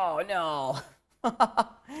 Oh, no.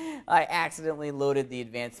 I accidentally loaded the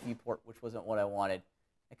advanced viewport, which wasn't what I wanted.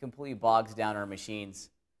 It completely bogs down our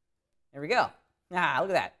machines. There we go. Look at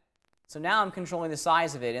that. So now I'm controlling the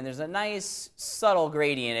size of it, and there's a nice subtle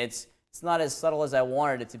gradient. It's not as subtle as I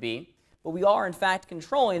wanted it to be, but we are, in fact,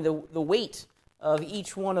 controlling the weight of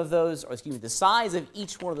each one of those, or excuse me, the size of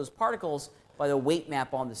each one of those particles by the weight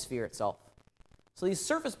map on the sphere itself. So these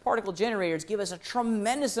surface particle generators give us a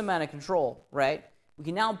tremendous amount of control, right? We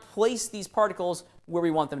can now place these particles where we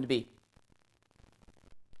want them to be.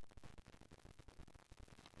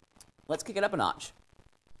 Let's kick it up a notch,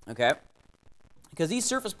 okay? Because these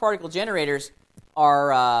surface particle generators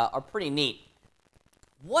are pretty neat.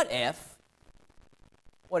 What if,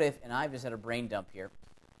 and I've just had a brain dump here,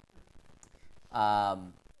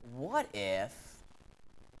 what if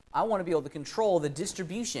I want to be able to control the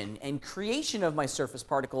distribution and creation of my surface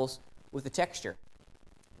particles with the texture,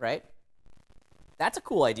 right? That's a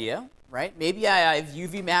cool idea, right? Maybe I've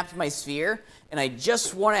UV mapped my sphere, and I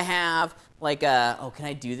just want to have like a, oh, can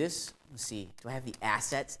I do this? Let's see. Do I have the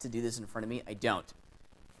assets to do this in front of me? I don't.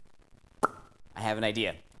 I have an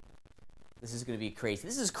idea. This is going to be crazy.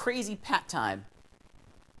 This is crazy Pat time.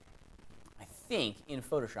 I think in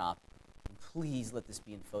Photoshop. Please let this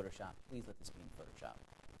be in Photoshop. Please let this be in Photoshop.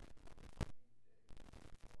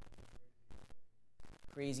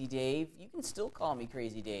 Crazy Dave. You can still call me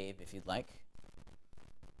Crazy Dave if you'd like.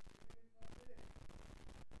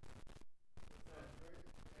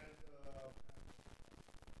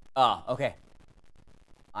 Oh, okay.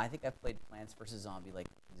 I think I've played Plants vs. Zombie like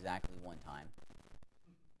exactly one time.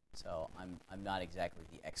 So I'm not exactly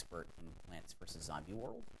the expert in Plants vs. Zombie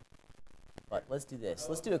world. But let's do this.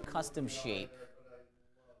 Let's do a custom shape.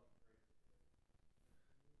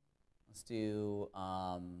 Let's do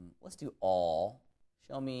all.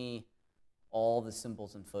 Show me all the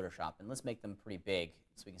symbols in Photoshop, and let's make them pretty big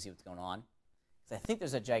so we can see what's going on. Because I think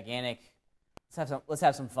there's a gigantic. Let's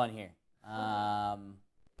have some fun here.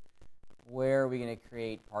 Where are we going to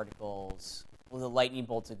create particles? Well, the lightning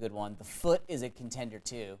bolt's a good one. The foot is a contender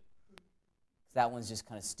too. That one's just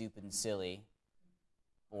kind of stupid and silly.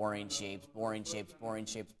 Boring shapes, boring shapes, boring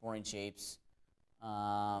shapes, boring shapes.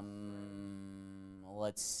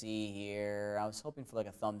 Let's see here. I was hoping for like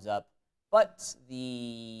a thumbs up, but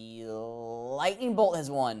the lightning bolt has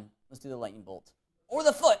won. Let's do the lightning bolt. Or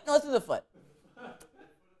the foot. No, let's do the foot.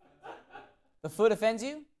 The foot offends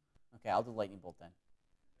you? Okay, I'll do the lightning bolt then.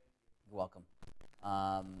 You're welcome.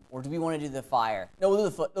 Or do we want to do the fire? No, we'll do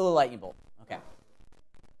the foot. We'll do the lightning bolt. Okay.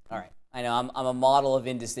 All right. I know I'm a model of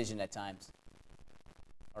indecision at times.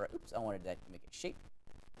 All right. Oops. I wanted that to make a shape.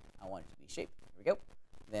 I want it to be a shape. Here we go.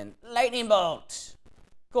 Then lightning bolt.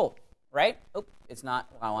 Cool. Right? Oh, it's not.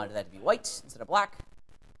 I wanted that to be white instead of black.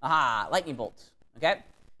 Aha. Lightning bolt. Okay.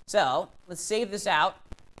 So let's save this out.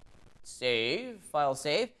 Save. File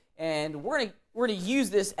save. And we're gonna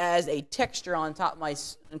use this as a texture on top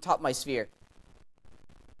of my sphere.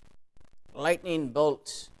 Lightning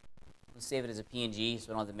bolt. Let's save it as a PNG so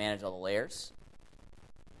we don't have to manage all the layers.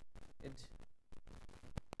 Good.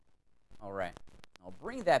 All right. I'll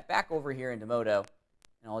bring that back over here into Modo,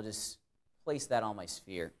 and I'll just place that on my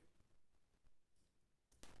sphere.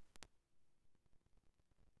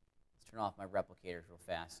 Let's turn off my replicators real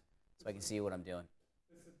fast so I can see what I'm doing.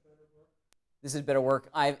 This is better work.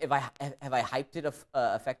 Have I hyped it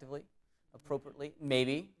effectively, appropriately?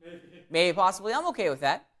 Maybe. Maybe, possibly. I'm okay with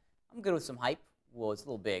that. I'm good with some hype. Whoa, it's a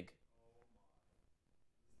little big.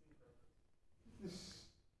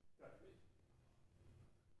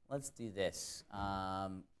 Let's do this.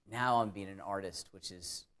 Now I'm being an artist, which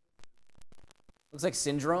is... Looks like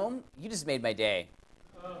Syndrome. You just made my day.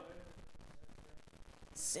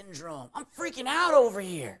 Syndrome. I'm freaking out over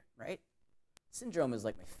here, right? Syndrome is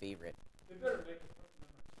like my favorite.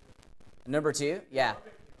 Number 2? Yeah.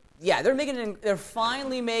 Yeah, they're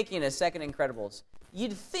finally making a second Incredibles.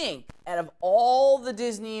 You'd think, out of all the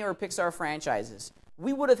Disney or Pixar franchises,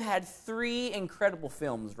 we would have had 3 incredible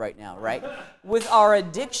films right now, right? With our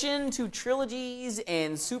addiction to trilogies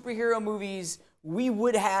and superhero movies, we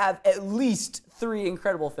would have at least 3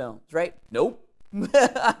 incredible films, right? Nope.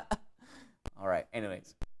 All right,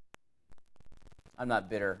 anyways. I'm not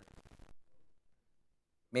bitter.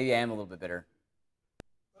 Maybe I am a little bit bitter.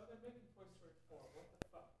 Well, they're making Toy Story 4. What the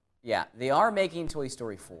fuck? Yeah, they are making Toy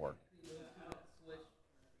Story 4.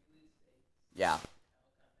 Yeah.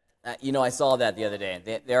 I saw that the other day.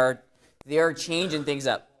 They are changing things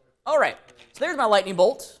up. All right, so there's my lightning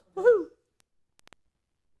bolt. Woohoo!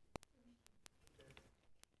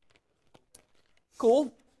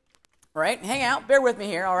 Cool. All right, hang out. Bear with me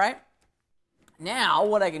here, all right? Now,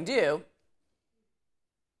 what I can do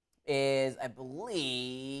is, I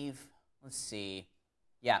believe, let's see.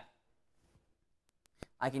 Yeah.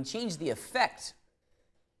 I can change the effect.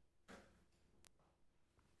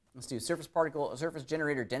 Let's do surface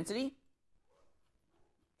generator density.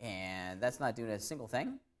 And that's not doing a single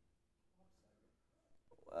thing.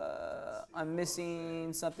 I'm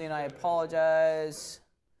missing something. I apologize.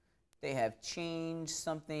 They have changed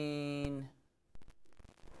something.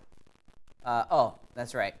 Oh,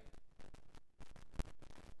 that's right.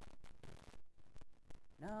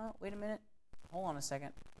 No, wait a minute. Hold on a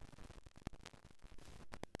second.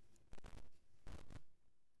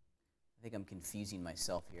 I think I'm confusing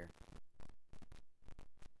myself here.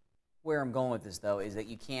 Where I'm going with this, though, is that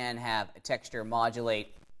you can have a texture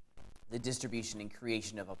modulate the distribution and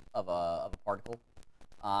creation of a particle,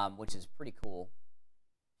 which is pretty cool.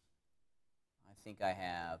 I think I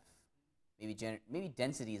have maybe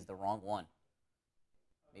density is the wrong one.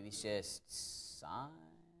 Maybe it's just size.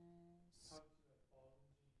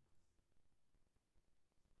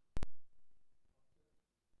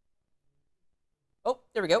 Oh,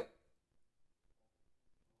 there we go.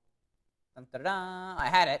 Dun-da-da-da. I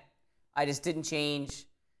had it. I just didn't change.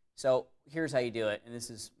 So here's how you do it. And this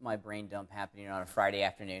is my brain dump happening on a Friday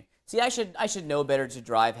afternoon. See, I should know better to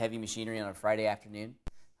drive heavy machinery on a Friday afternoon.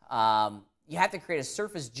 You have to create a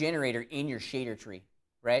surface generator in your shader tree,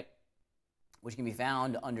 right? Which can be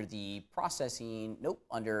found under the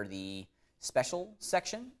under the special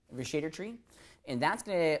section of your shader tree. And that's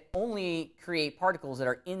going to only create particles that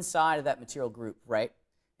are inside of that material group, right?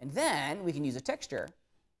 And then we can use a texture.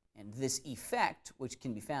 And this effect, which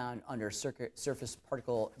can be found under surface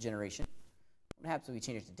particle generation. What happens when we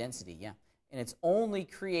change it to density? Yeah. And it's only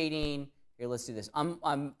creating, here, let's do this.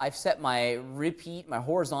 I've set my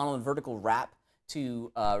horizontal and vertical wrap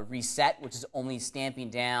to reset, which is only stamping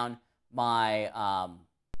down my,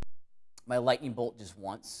 my lightning bolt just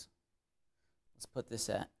once. Let's put this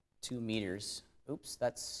at 2 meters. Oops,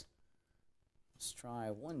 let's try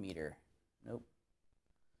 1 meter. Nope.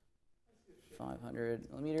 500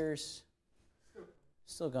 millimeters.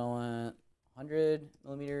 Still going 100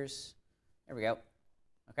 millimeters. There we go.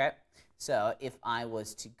 Okay. So if I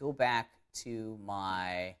was to go back to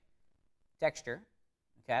my texture,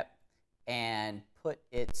 okay, and put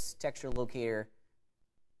its texture locator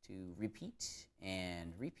to repeat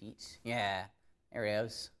and repeat. Yeah, there it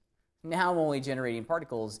goes. Now I'm only generating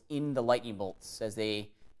particles in the lightning bolts as they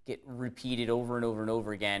get repeated over and over and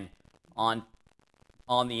over again on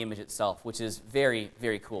the image itself, which is very,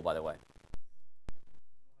 very cool, by the way.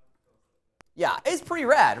 Yeah, it's pretty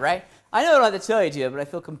rad, right? I know I don't have to tell you to, but I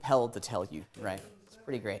feel compelled to tell you, right? It's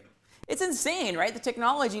pretty great. It's insane, right? The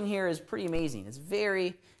technology in here is pretty amazing. It's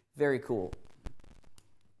very, very cool.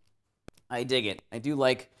 I dig it. I do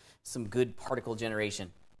like some good particle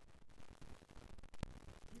generation.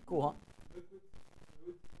 Cool,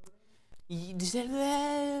 huh?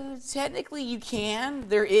 Technically, you can.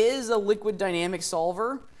 There is a liquid dynamic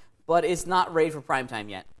solver, but it's not ready for prime time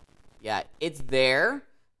yet. Yeah, it's there.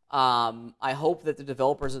 I hope that the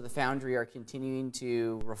developers of the Foundry are continuing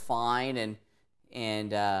to refine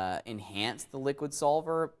and enhance the liquid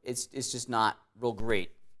solver. It's just not real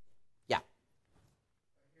great. Yeah.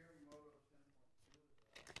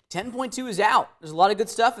 10.2 is out. There's a lot of good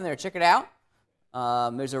stuff in there. Check it out.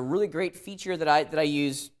 There's a really great feature that I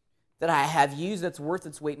have used that's worth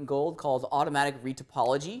its weight in gold called automatic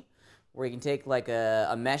retopology, where you can take like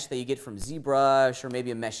a mesh that you get from ZBrush or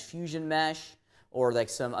maybe a mesh fusion mesh or like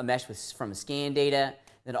a mesh from scan data,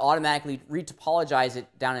 then automatically retopologize it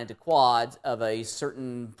down into quads of a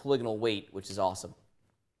certain polygonal weight, which is awesome.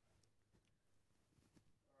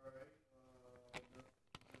 All right. Did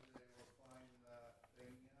they refine that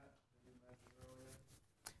thing yet? Did you mention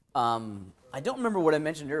earlier? I don't remember what I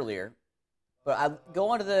mentioned earlier, but I go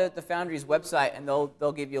onto the Foundry's website and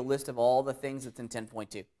they'll give you a list of all the things that's in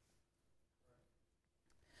 10.2.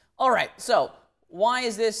 All right, so why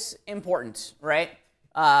is this important, right?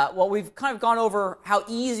 Well, we've kind of gone over how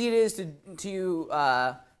easy it is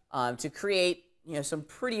to create, some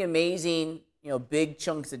pretty amazing, big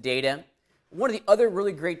chunks of data. One of the other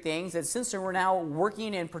really great things that since we're now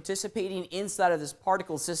working and participating inside of this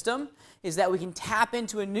particle system is that we can tap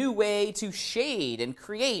into a new way to shade and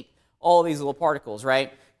create all these little particles,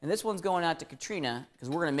 right? And this one's going out to Katrina because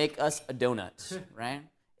we're going to make us a donut, right?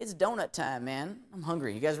 It's donut time, man. I'm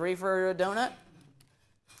hungry. You guys ready for a donut?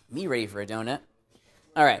 Me ready for a donut.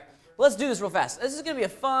 All right, let's do this real fast. This is going to be a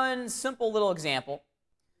fun, simple little example.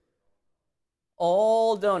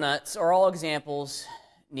 All donuts or all examples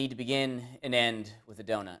need to begin and end with a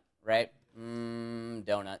donut, right?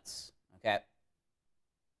 Donuts, okay.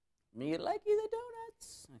 Me like you the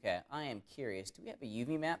donuts. Okay, I am curious. Do we have a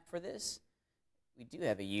UV map for this? We do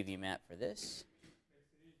have a UV map for this.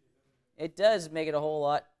 It does make it a whole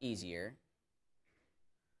lot easier.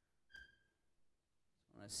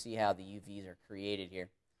 I want to see how the UVs are created here.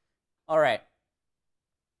 All right.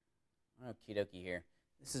 Okie dokie here.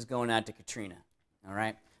 This is going out to Katrina. All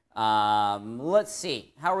right. Let's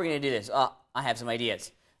see. How are we going to do this? Oh, I have some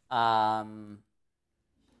ideas.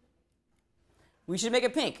 We should make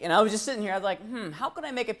it pink. And I was just sitting here. I was like, how can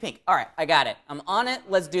I make it pink? All right, I got it. I'm on it.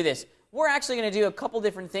 Let's do this. We're actually going to do a couple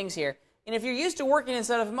different things here. And if you're used to working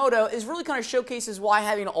inside of Modo, it really kind of showcases why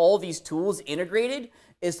having all these tools integrated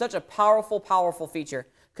is such a powerful, powerful feature.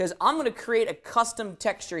 Because I'm going to create a custom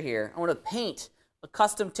texture here. I want to paint a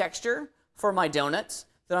custom texture for my donuts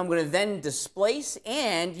that I'm going to then displace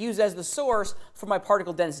and use as the source for my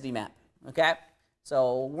particle density map. Okay?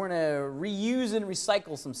 So we're going to reuse and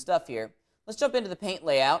recycle some stuff here. Let's jump into the paint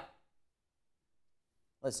layout.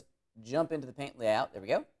 Let's jump into the paint layout. There we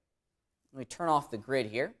go. Let me turn off the grid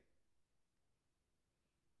here.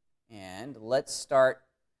 And let's start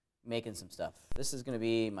making some stuff. This is going to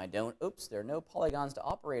be my donut. Oops, there are no polygons to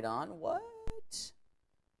operate on. What?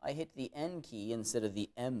 I hit the N key instead of the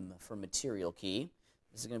M for material key.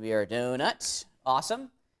 This is going to be our donut.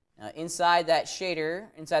 Awesome. Now inside that shader,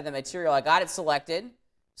 inside the material, I got it selected.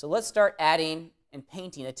 So let's start adding and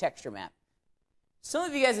painting a texture map. Some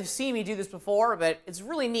of you guys have seen me do this before, but it's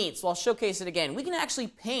really neat, so I'll showcase it again. We can actually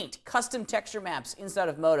paint custom texture maps inside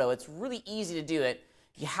of Modo. It's really easy to do it.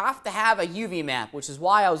 You have to have a UV map, which is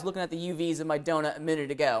why I was looking at the UVs in my donut a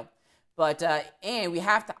minute ago. But, and we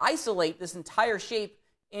have to isolate this entire shape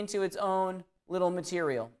into its own little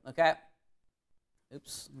material, okay?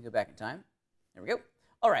 Oops, let me go back in time. There we go.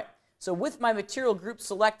 All right, so with my material group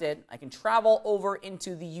selected, I can travel over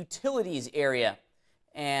into the utilities area.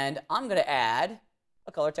 And I'm going to add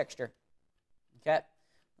a color texture. Okay,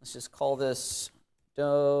 let's just call this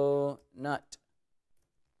donut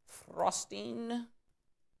frosting. There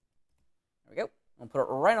we go. I'm going to put it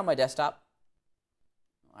right on my desktop.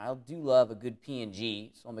 I do love a good PNG,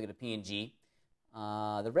 so I'll make it a PNG.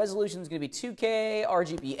 The resolution is going to be 2K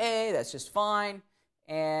RGBA. That's just fine.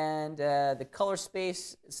 And the color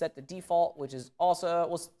space is set to default, which is also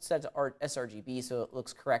we'll set to sRGB, so it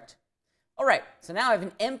looks correct. All right, so now I have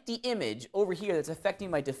an empty image over here that's affecting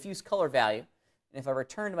my diffuse color value. And if I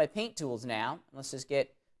return to my paint tools now, let's just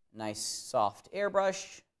get a nice soft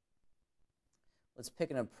airbrush. Let's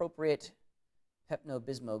pick an appropriate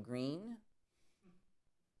Pepto-Bismol green.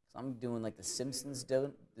 So I'm doing like the Simpsons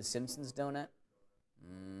donut.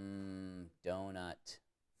 Donut.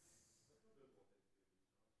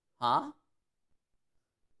 Huh?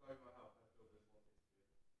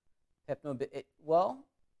 Well,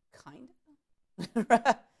 kind of.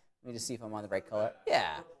 Let me just see if I'm on the right color.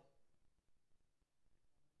 Yeah.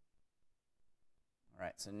 All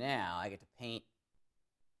right, so now I get to paint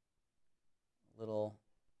a little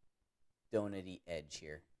donut-y edge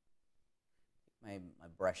here. My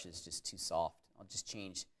brush is just too soft. I'll just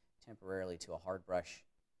change temporarily to a hard brush.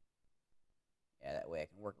 Yeah, that way I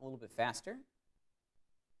can work a little bit faster.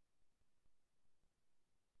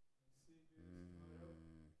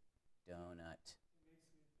 Donut. It makes me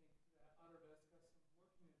think that Autodesk has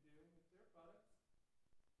some working to do with their products,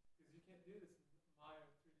 because you can't do this in Maya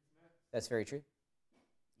 3ds Max. That's very true.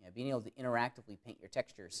 Yeah, being able to interactively paint your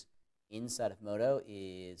textures inside of Modo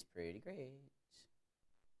is pretty great.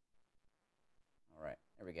 All right,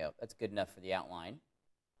 there we go. That's good enough for the outline.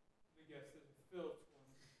 I guess there's a fill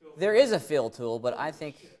tool. There is a fill tool, but I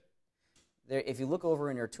think if you look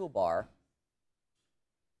over in your toolbar,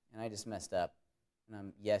 and I just messed up, and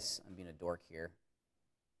I'm being a dork here.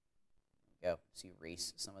 There we go. So you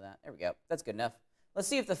erase some of that. There we go. That's good enough. Let's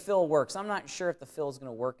see if the fill works. I'm not sure if the fill is going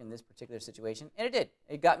to work in this particular situation, and it did.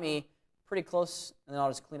 It got me pretty close, and then I'll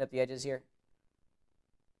just clean up the edges here.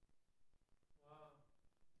 Wow.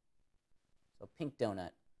 So pink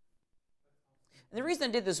donut. And the reason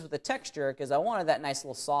I did this with the texture, because I wanted that nice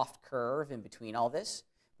little soft curve in between all this,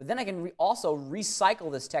 but then I can also recycle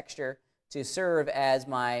this texture to serve as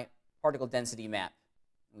my particle density map.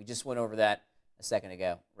 We just went over that a second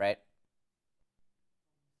ago, right?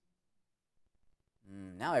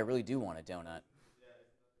 Now I really do want a donut.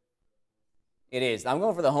 It is. I'm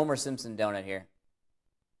going for the Homer Simpson donut here.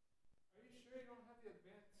 Are you sure you don't have the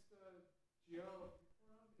advanced geo?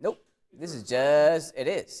 Nope. This is just, it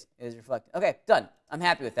is reflecting. Okay, done. I'm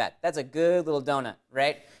happy with that. That's a good little donut,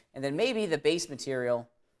 right? And then maybe the base material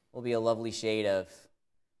will be a lovely shade of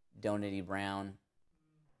donut-y brown.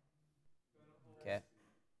 Okay.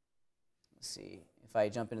 Let's see. If I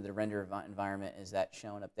jump into the render environment, is that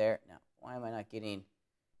showing up there? No. Why am I not getting?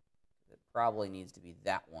 It probably needs to be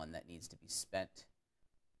that one that needs to be spent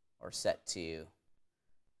or set to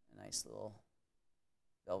a nice little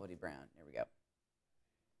velvety brown. There we go.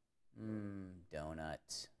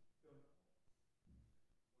 Donut.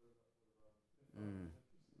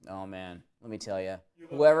 Oh man, let me tell you,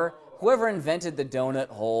 whoever invented the donut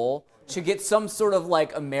hole should get some sort of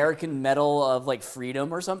like American Medal of like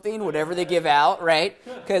freedom or something, whatever they give out, right?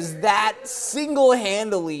 Because that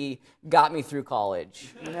single-handedly got me through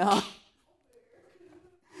college, you know?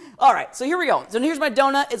 All right, so here we go. So here's my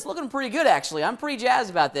donut. It's looking pretty good, actually. I'm pretty jazzed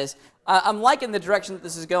about this. I'm liking the direction that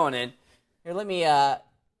this is going in. Here, let me,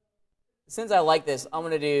 since I like this, I'm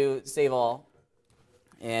going to do save all.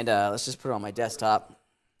 And let's just put it on my desktop.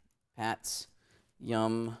 Pat's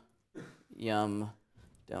Yum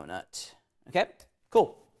Donut. Okay,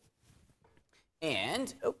 cool.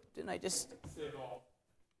 And, oh, didn't I just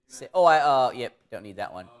Save all. yep, don't need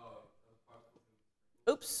that one.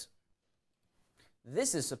 Oops.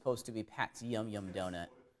 This is supposed to be Pat's Yum Donut.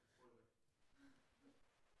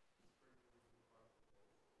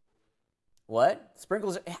 What?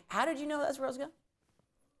 Sprinkles? How did you know that's where I was going?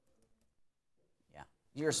 Yeah,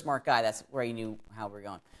 you're a smart guy. That's where you knew how we're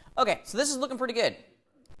going. Okay, so this is looking pretty good.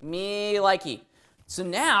 Me likey. So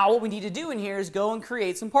now what we need to do in here is go and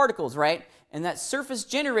create some particles, right? And that surface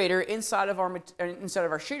generator inside of our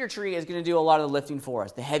shader tree is going to do a lot of the lifting for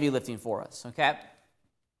us, the heavy lifting for us, okay?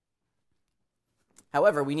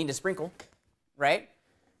 However, we need to sprinkle, right?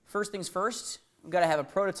 First things first, we've got to have a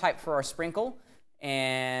prototype for our sprinkle.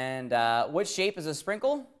 And what shape is a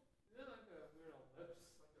sprinkle?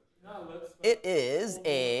 It is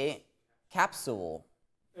a capsule.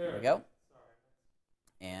 There we go.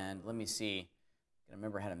 And let me see. I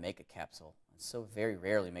remember how to make a capsule. I so very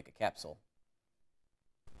rarely make a capsule.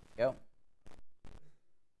 Go.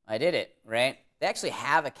 I did it, right? They actually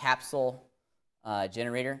have a capsule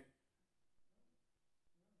generator.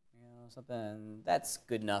 You know, something that's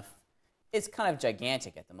good enough. It's kind of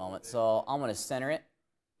gigantic at the moment, so I'm going to center it.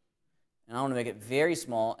 And I want to make it very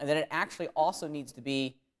small. And then it actually also needs to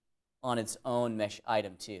be on its own mesh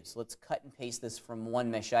item too. So let's cut and paste this from one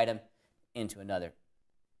mesh item into another.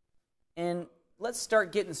 And let's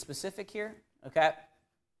start getting specific here, okay?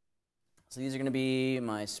 So these are going to be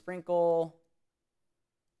my sprinkle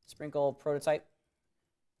prototype.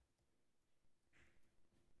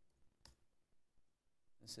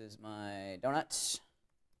 This is my donuts,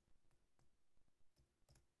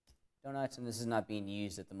 and this is not being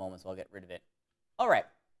used at the moment, so I'll get rid of it. All right.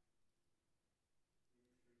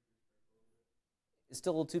 It's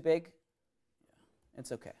still a little too big. Yeah,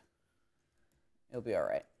 it's okay. It'll be all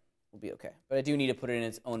right. We'll be okay. But I do need to put it in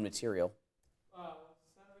its own material. Son of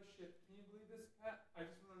a shit. Can you believe this, Pat? I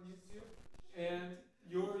just went on YouTube, and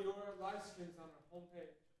your live stream's on our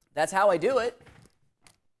homepage. That's how I do it.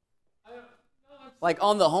 Like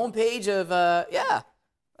on the homepage of, yeah,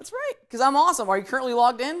 that's right, because I'm awesome. Are you currently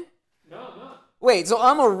logged in? No, I'm not. Wait, so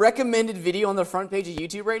I'm a recommended video on the front page of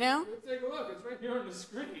YouTube right now? Take a look. It's right here on the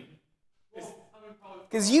screen.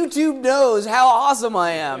 Because YouTube knows how awesome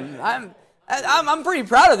I am. I'm pretty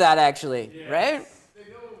proud of that, actually, right?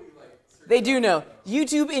 They know what we like. They do know.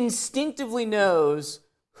 YouTube instinctively knows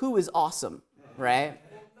who is awesome, right?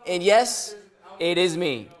 And yes, it is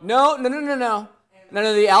me. No.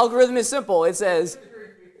 No, the algorithm is simple. It says,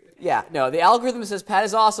 the algorithm says Pat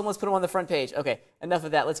is awesome. Let's put him on the front page. Okay, enough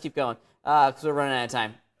of that. Let's keep going because we're running out of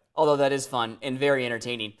time. Although that is fun and very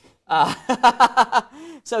entertaining.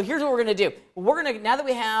 So here's what we're going to do. Now that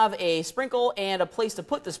we have a sprinkle and a place to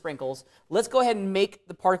put the sprinkles, let's go ahead and make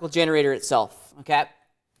the particle generator itself. Okay.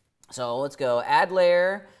 So let's go add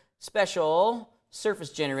layer, special,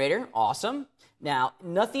 surface generator. Awesome. Now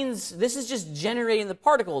this is just generating the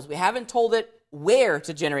particles. We haven't told it where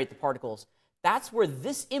to generate the particles. That's where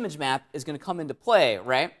this image map is going to come into play,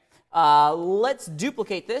 right? Let's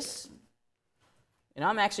duplicate this. And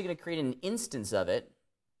I'm actually going to create an instance of it.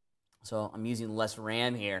 So I'm using less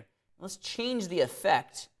RAM here. Let's change the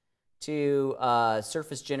effect to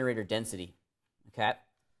surface generator density. Okay.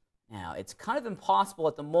 Now, it's kind of impossible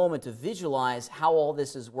at the moment to visualize how all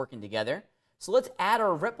this is working together. So let's add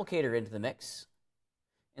our replicator into the mix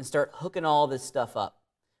and start hooking all this stuff up.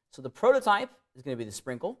 So the prototype is going to be the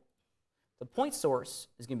sprinkle. The point source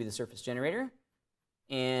is going to be the surface generator.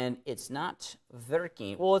 And it's not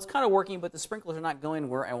working. Well, it's kind of working, but the sprinklers are not going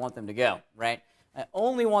where I want them to go, right? I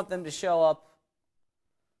only want them to show up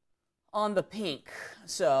on the pink.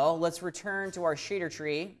 So let's return to our shader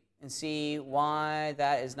tree and see why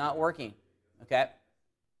that is not working, okay?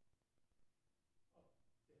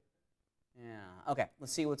 Yeah, okay,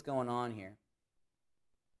 let's see what's going on here.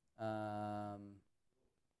 Don't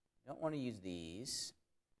want to use these.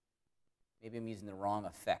 Maybe I'm using the wrong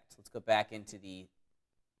effect. Let's go back into the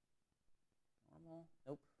normal.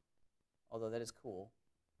 Nope. Although that is cool.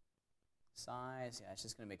 Size, yeah, it's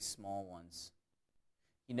just going to make small ones.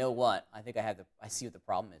 You know what? I think I see what the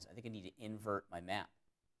problem is. I think I need to invert my map.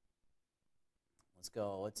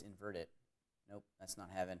 Let's invert it. Nope, that's not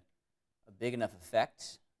having a big enough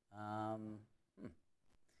effect. I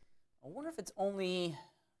wonder if it's only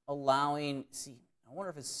allowing, I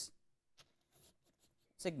wonder if let's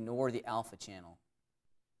ignore the alpha channel.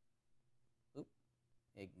 Oop,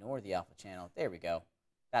 ignore the alpha channel. There we go.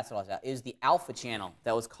 That's what I was at. It was the alpha channel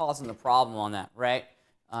that was causing the problem on that, right?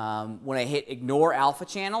 When I hit ignore alpha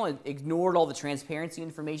channel, it ignored all the transparency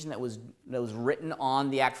information that was written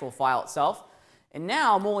on the actual file itself. And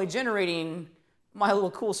now I'm only generating my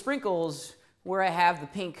little cool sprinkles where I have the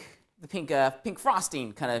pink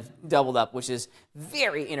frosting kind of doubled up, which is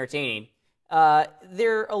very entertaining.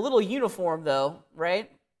 They're a little uniform though,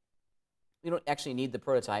 right? We don't actually need the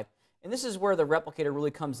prototype. And this is where the replicator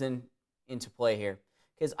really comes into play here.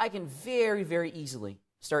 Because I can very, very easily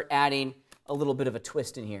start adding a little bit of a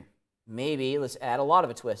twist in here. Maybe let's add a lot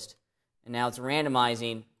of a twist. And now it's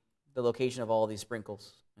randomizing the location of all of these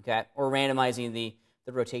sprinkles, okay? Or randomizing the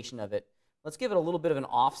rotation of it. Let's give it a little bit of an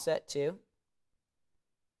offset too.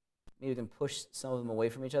 Maybe we can push some of them away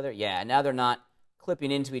from each other. Yeah, now they're not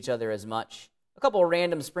clipping into each other as much. A couple of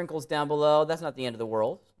random sprinkles down below. That's not the end of the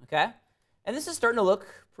world, okay? And this is starting to look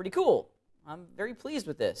pretty cool. I'm very pleased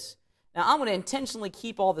with this. Now, I'm going to intentionally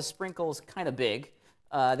keep all the sprinkles kind of big.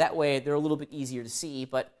 That way, they're a little bit easier to see.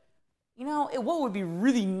 But, you know, what would be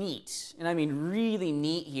really neat, and I mean really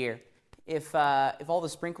neat here, if all the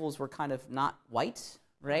sprinkles were kind of not white,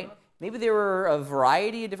 right? Maybe they were a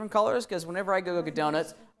variety of different colors, because whenever I go get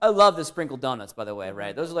donuts, I love the sprinkled donuts, by the way,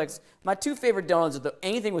 right? Those are like my two favorite donuts are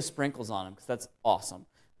anything with sprinkles on them, because that's awesome,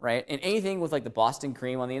 right? And anything with like the Boston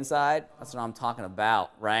cream on the inside, that's what I'm talking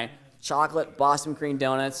about, right? Chocolate Boston cream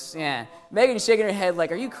donuts, yeah. Megan's shaking her head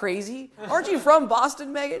like, are you crazy? Aren't you from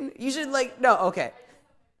Boston, Megan? You should no, okay.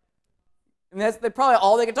 I mean, that's probably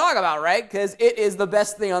all they can talk about, right? Because it is the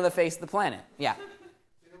best thing on the face of the planet. Yeah. Do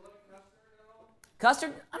you like custard at all?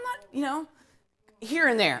 Custard? I'm not, here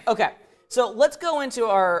and there. Okay. So let's go into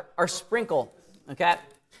our sprinkle, okay?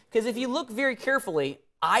 Because if you look very carefully,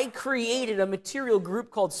 I created a material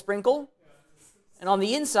group called sprinkle. And on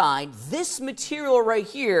the inside, this material right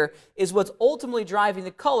here is what's ultimately driving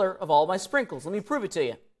the color of all my sprinkles. Let me prove it to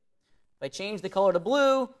you. If I change the color to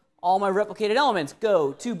blue, all my replicated elements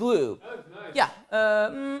go to blue. That's nice.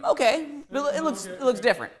 Yeah, okay, but it looks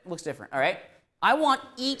different. It looks different, all right? I want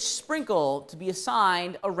each sprinkle to be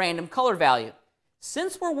assigned a random color value.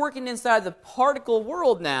 Since we're working inside the particle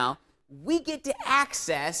world now, we get to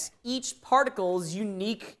access each particle's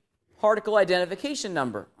unique particle identification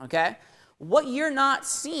number, okay? What you're not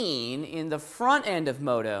seeing in the front end of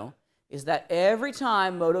Modo is that every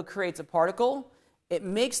time Modo creates a particle, it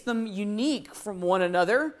makes them unique from one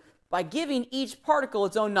another by giving each particle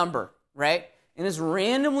its own number, right? And it's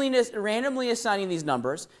randomly assigning these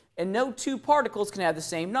numbers, and no two particles can have the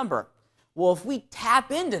same number. Well, if we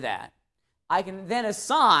tap into that, I can then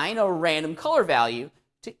assign a random color value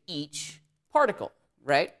to each particle,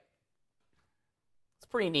 right? It's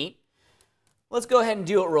pretty neat. Let's go ahead and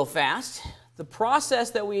do it real fast. The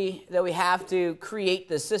process that we have to create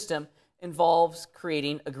this system involves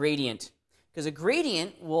creating a gradient, because a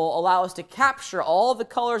gradient will allow us to capture all the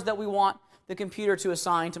colors that we want the computer to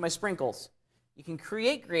assign to my sprinkles. You can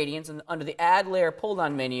create gradients under the Add Layer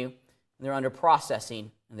pull-down menu, and they're under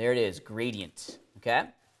Processing, and there it is, Gradient, okay?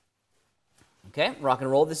 Okay, rock and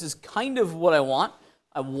roll. This is kind of what I want.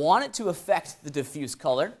 I want it to affect the diffuse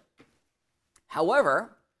color.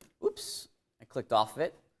 However, oops, I clicked off of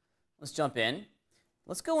it. Let's jump in.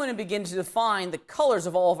 Let's go in and begin to define the colors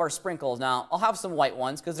of all of our sprinkles. Now, I'll have some white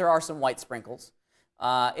ones because there are some white sprinkles.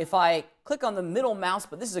 If I click on the middle mouse,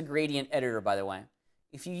 but this is a gradient editor, by the way.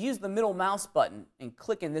 If you use the middle mouse button and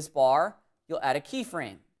click in this bar, you'll add a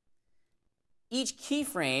keyframe. Each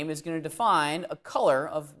keyframe is going to define a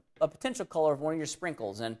potential color of one of your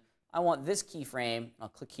sprinkles. And I want this keyframe, I'll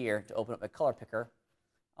click here to open up my color picker.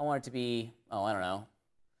 I want it to be, I don't know,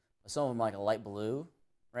 some of them like a light blue,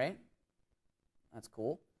 right? That's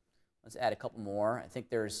cool. Let's add a couple more. I think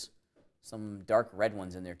there's some dark red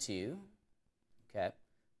ones in there too. Okay.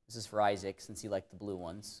 This is for Isaac since he liked the blue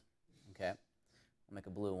ones. Okay. I'll make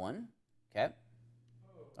a blue one. Okay.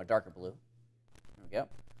 Or darker blue. There we go.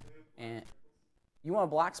 And you want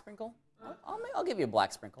a black sprinkle? I'll give you a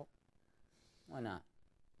black sprinkle. Why not?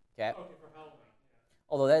 Okay. Okay, for Halloween. Yeah.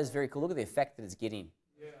 Although that is very cool. Look at the effect that it's getting.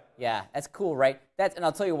 Yeah. Yeah, that's cool, right? And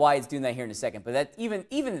I'll tell you why it's doing that here in a second. But that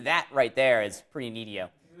even that right there is pretty neatio.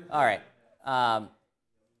 All right. And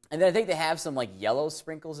then I think they have some like yellow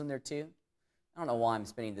sprinkles in there too. I don't know why I'm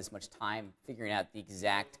spending this much time figuring out the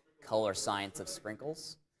exact color science of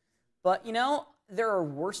sprinkles. But there are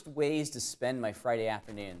worse ways to spend my Friday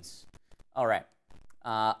afternoons. All right.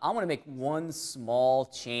 I want to make one small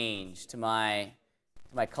change to my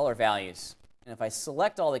color values. And if I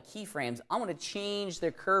select all the keyframes, I want to change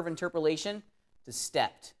their curve interpolation to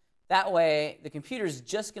stepped. That way, the computer is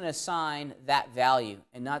just going to assign that value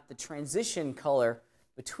and not the transition color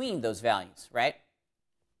between those values, right?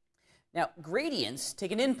 Now, gradients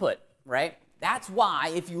take an input, right? That's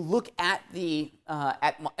why if you look at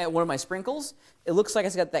at one of my sprinkles, it looks like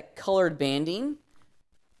it's got that colored banding.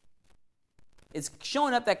 It's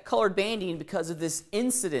showing up that colored banding because of this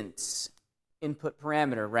incidence input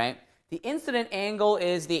parameter, right? The incident angle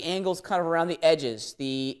is the angles kind of around the edges,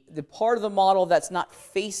 the part of the model that's not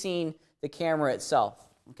facing the camera itself,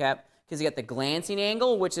 okay? Because you got the glancing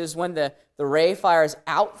angle, which is when the ray fires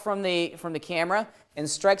out from the camera and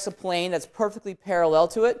strikes a plane that's perfectly parallel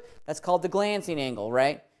to it. That's called the glancing angle,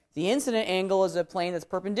 right? The incident angle is a plane that's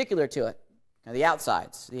perpendicular to it, the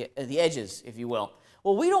outsides, the edges, if you will.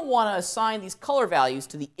 Well, we don't want to assign these color values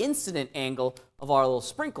to the incident angle of our little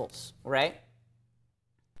sprinkles, right?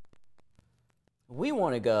 We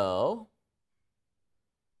want to go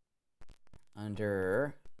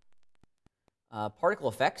under particle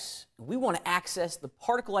effects. We want to access the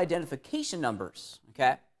particle identification numbers,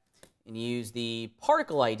 okay? And use the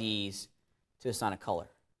particle IDs to assign a color.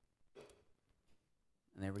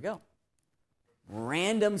 And there we go.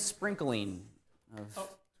 Random sprinkling of...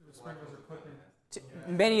 The sprinklers are clipping.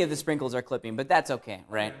 Many of the sprinkles are clipping, but that's okay,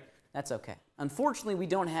 right? That's okay. Unfortunately, we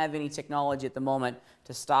don't have any technology at the moment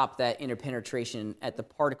to stop that interpenetration at the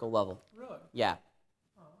particle level. Really? Yeah.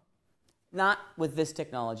 Not with this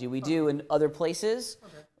technology. We do in other places.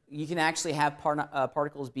 Okay. You can actually have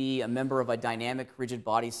particles be a member of a dynamic rigid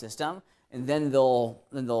body system, and then they'll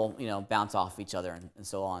bounce off each other and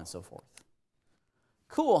so on and so forth.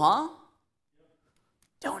 Cool, huh?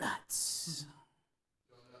 Donuts.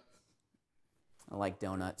 I like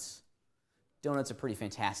donuts. Donuts are pretty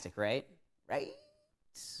fantastic, right? Right?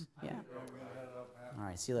 Yeah. All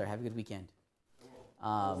right, see you later. Have a good weekend.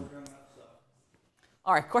 All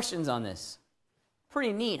right, questions on this?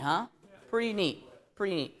 Pretty neat, huh? Pretty neat.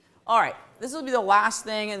 Pretty neat. All right, this will be the last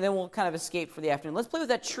thing, and then we'll kind of escape for the afternoon. Let's play with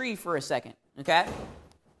that tree for a second, okay?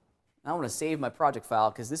 I want to save my project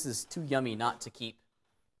file because this is too yummy not to keep.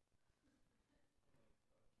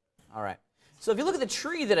 All right. So if you look at the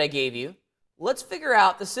tree that I gave you, let's figure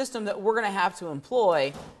out the system that we're going to have to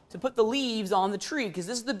employ to put the leaves on the tree, because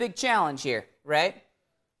this is the big challenge here, right?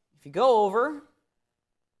 If you go over,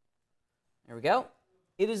 there we go.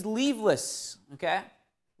 It is leafless, okay?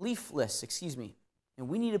 Leafless, excuse me. And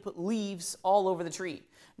we need to put leaves all over the tree.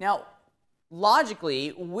 Now, logically,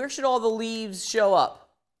 where should all the leaves show up?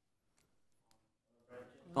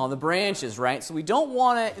 On the branches, right? So we don't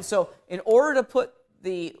want to, so in order to put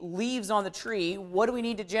the leaves on the tree, what do we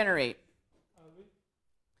need to generate?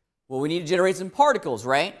 Well, we need to generate some particles,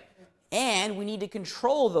 right? And we need to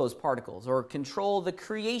control those particles, or control the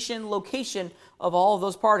creation location of all of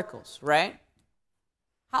those particles, right?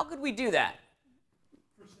 How could we do that?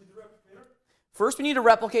 First, we need a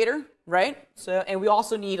replicator, right? So, and we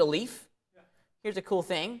also need a leaf. Here's a cool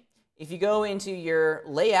thing. If you go into your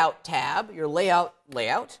layout tab, your layout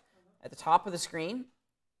at the top of the screen,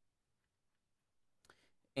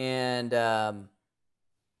 and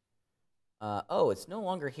oh, it's no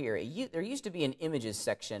longer here. There used to be an images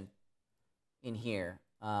section in here.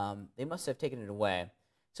 They must have taken it away.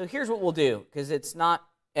 So here's what we'll do, because it's not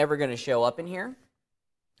ever going to show up in here.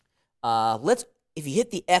 If you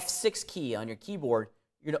hit the F6 key on your keyboard,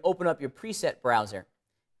 you're going to open up your preset browser.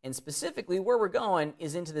 And specifically, where we're going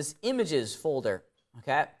is into this images folder.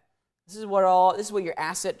 Okay, this is what your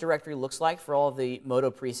asset directory looks like for all of the Modo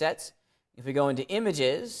presets. If we go into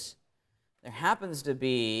images, there happens to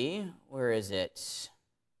be, where is it?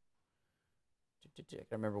 I can't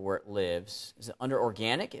remember where it lives. Is it under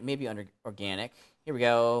organic? It may be under organic. Here we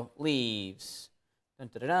go. Leaves. Dun,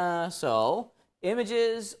 dun, dun, dun. So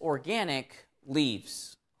images, organic,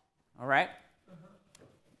 leaves. All right.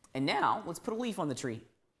 And now let's put a leaf on the tree.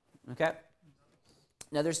 Okay.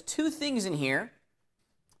 Now there's two things in here.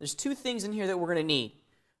 There's two things in here that we're going to need.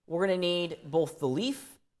 We're going to need both the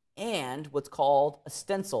leaf and what's called a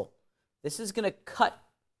stencil. This is going to cut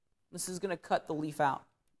the leaf out.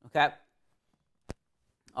 Okay.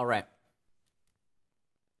 All right.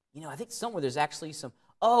 You know, I think somewhere there's actually some.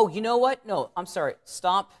 Oh, you know what? No, I'm sorry.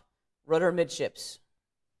 Stop. Rudder midships.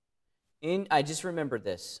 I just remembered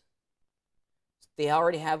this. They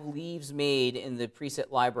already have leaves made in the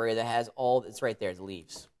preset library that has all. It's right there. The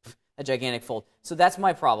leaves. A gigantic fold. So that's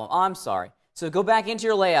my problem. I'm sorry. So go back into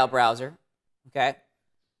your layout browser. Okay.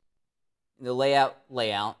 The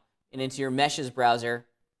layout, and into your meshes browser,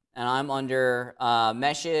 and I'm under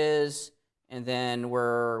meshes, and then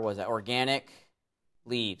where was that? Organic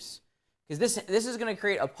leaves. Because this is going to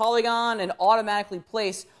create a polygon and automatically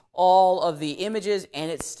place all of the images and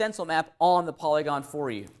its stencil map on the polygon for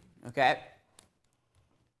you. Okay?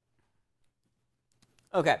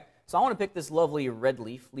 Okay, so I want to pick this lovely red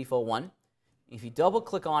leaf, leaf 01. If you double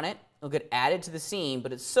click on it, it'll get added to the scene,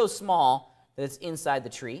 but it's so small that it's inside the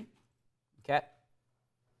tree. Okay?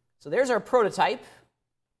 So there's our prototype.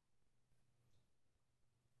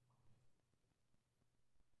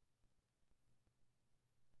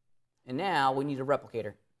 And now we need a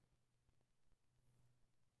replicator.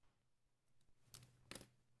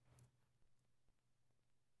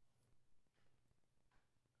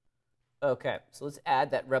 Okay, so let's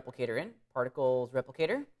add that replicator in, particles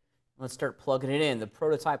replicator. Let's start plugging it in. The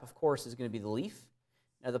prototype, of course, is going to be the leaf.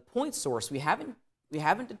 Now the point source, we haven't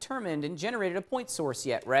determined and generated a point source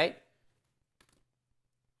yet, right?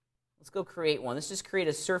 Let's go create one. Let's just create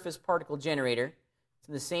a surface particle generator. It's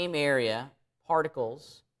in the same area,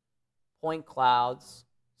 particles, point clouds,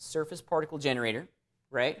 surface particle generator,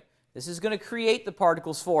 right? This is going to create the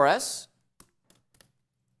particles for us.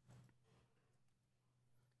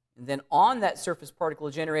 And then on that surface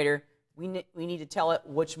particle generator, we need to tell it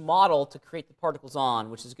which model to create the particles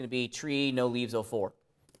on, which is going to be tree, no leaves 04.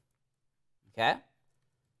 Okay?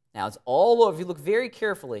 Now, it's all over. If you look very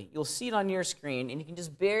carefully, you'll see it on your screen, and you can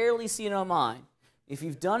just barely see it on mine. If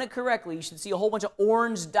you've done it correctly, you should see a whole bunch of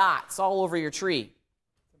orange dots all over your tree.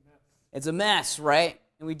 It's a mess, right?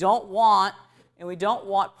 And we don't want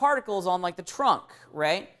particles on like the trunk,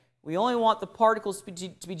 right? We only want the particles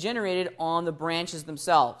to be generated on the branches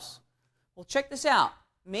themselves. Well, check this out.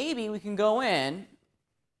 Maybe we can go in,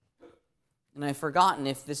 and I've forgotten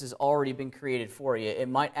if this has already been created for you. It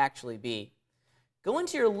might actually be. Go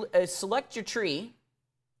into your, select your tree,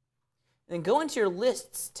 and then go into your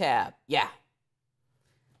Lists tab. Yeah.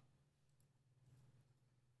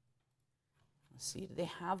 Let's see, do they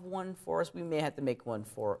have one for us? We may have to make one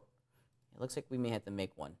for, it looks like we may have to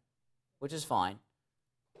make one, which is fine.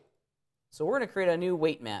 So we're going to create a new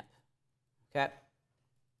weight map. Okay.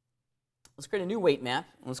 Let's create a new weight map.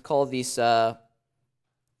 Let's call these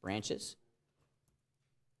branches.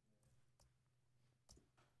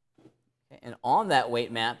 Okay. And on that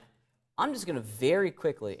weight map, I'm just going to very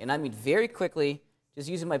quickly, and I mean very quickly, just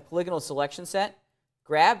using my polygonal selection set,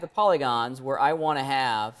 grab the polygons where I want to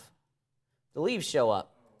have the leaves show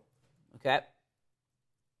up. Okay?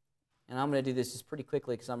 And I'm going to do this just pretty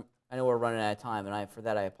quickly because I know we're running out of time, and for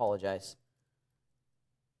that I apologize.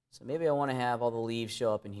 So maybe I want to have all the leaves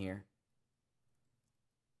show up in here.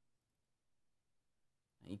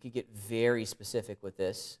 You could get very specific with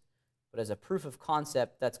this, but as a proof of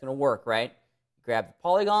concept, that's going to work, right? You grab the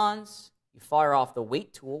polygons, you fire off the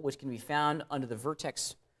weight tool, which can be found under the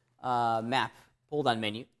vertex map pull-down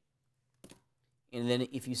menu. And then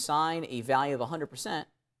if you assign a value of 100%, there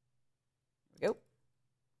we go,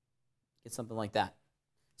 get something like that.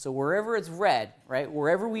 So wherever it's red, right,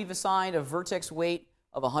 wherever we've assigned a vertex weight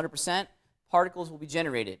of 100%, particles will be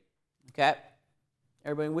generated. Okay?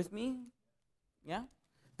 Everybody with me? Yeah?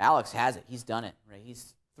 Alex has it. He's done it, right?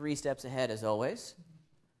 He's 3 steps ahead as always,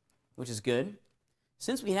 which is good.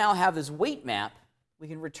 Since we now have this weight map, we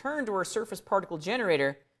can return to our surface particle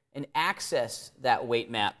generator and access that weight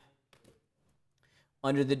map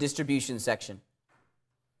under the distribution section.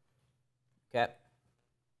 Okay.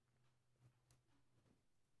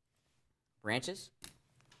 Branches.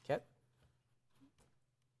 Okay.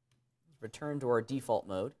 Return to our default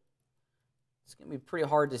mode. It's going to be pretty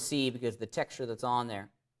hard to see because of the texture that's on there.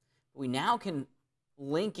 We now can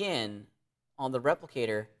link in on the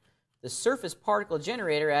replicator the surface particle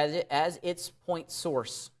generator as its point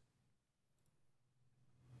source.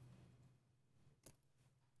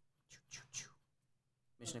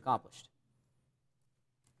 Mission accomplished.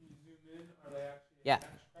 Can you zoom in? Are they actually Yeah,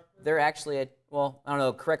 attached correctly? they're actually, well, I don't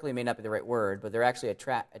know, correctly may not be the right word, but they're actually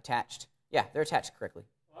attached. Yeah, they're attached correctly.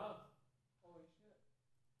 Wow. Holy shit.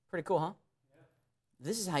 Pretty cool, huh? Yeah.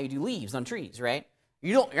 This is how you do leaves on trees, right?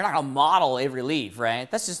 You're not going to model every leaf, right?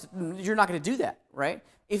 That's just, you're not going to do that, right?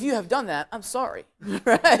 If you have done that, I'm sorry,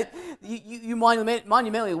 right? You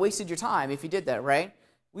monumentally wasted your time if you did that, right?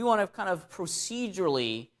 We want to kind of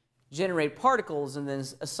procedurally generate particles and then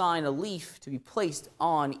assign a leaf to be placed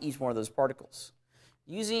on each one of those particles.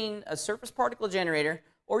 Using a surface particle generator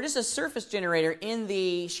or just a surface generator in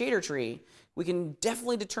the shader tree, we can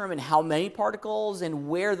definitely determine how many particles and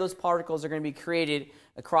where those particles are going to be created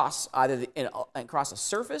across either across a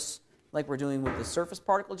surface, like we're doing with the surface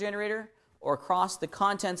particle generator, or across the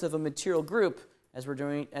contents of a material group, as we're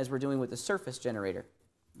doing with the surface generator.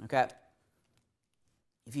 Okay.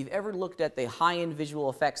 If you've ever looked at the high-end visual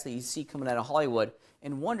effects that you see coming out of Hollywood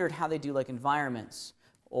and wondered how they do like environments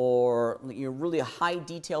or really high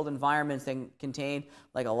detailed environments that contain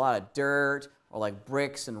like a lot of dirt or like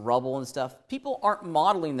bricks and rubble and stuff, people aren't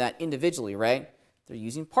modeling that individually, right? They're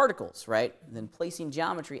using particles, right? And then placing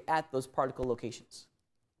geometry at those particle locations.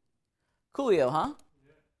 Coolio, huh?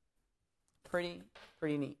 Yeah.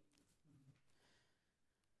 Pretty neat.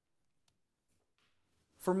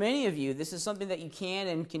 For many of you, this is something that you can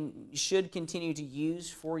and should continue to use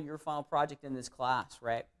for your final project in this class,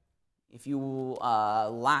 right? If you,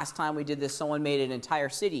 last time we did this, someone made an entire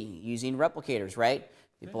city using replicators, right?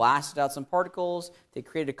 They blasted out some particles, they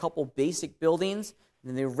created a couple basic buildings, and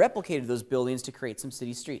then they replicated those buildings to create some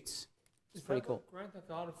city streets. It's pretty cool. Grand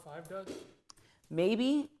Theft Auto 5 does?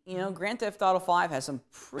 Maybe, Grand Theft Auto 5 has some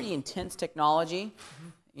pretty intense technology.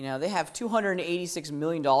 They have $286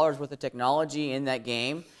 million worth of technology in that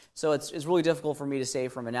game, so it's really difficult for me to say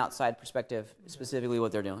from an outside perspective specifically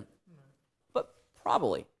what they're doing. But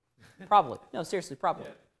probably. No, seriously, probably.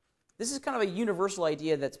 Yeah. This is kind of a universal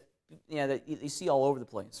idea that you see all over the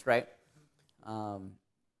place, right?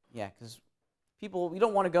 Yeah, because we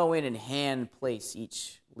don't want to go in and hand place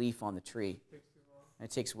each leaf on the tree. It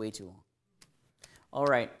takes way too long. All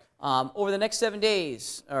right. Over the next 7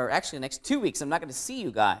 days, or actually the next 2 weeks, I'm not going to see you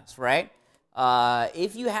guys, right?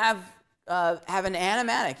 If you have an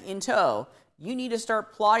animatic in tow, you need to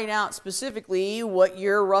start plotting out specifically what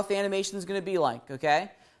your rough animation is going to be like, okay?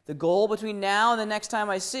 The goal between now and the next time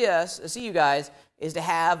I see you guys, is to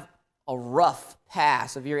have a rough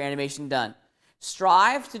pass of your animation done.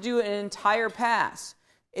 Strive to do an entire pass.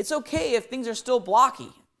 It's okay if things are still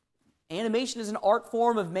blocky. Animation is an art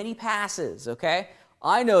form of many passes, okay?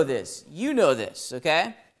 I know this. You know this,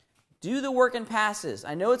 okay? Do the work in passes.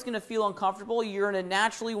 I know it's going to feel uncomfortable. You're going to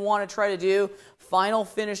naturally want to try to do final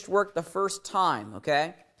finished work the first time,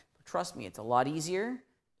 okay? But trust me, it's a lot easier.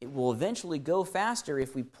 It will eventually go faster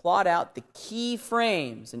if we plot out the key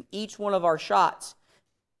frames in each one of our shots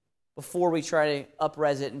before we try to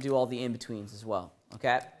up-res it and do all the in-betweens as well,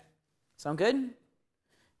 okay? Sound good?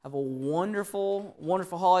 Have a wonderful,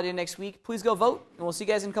 wonderful holiday next week. Please go vote, and we'll see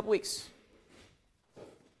you guys in a couple weeks.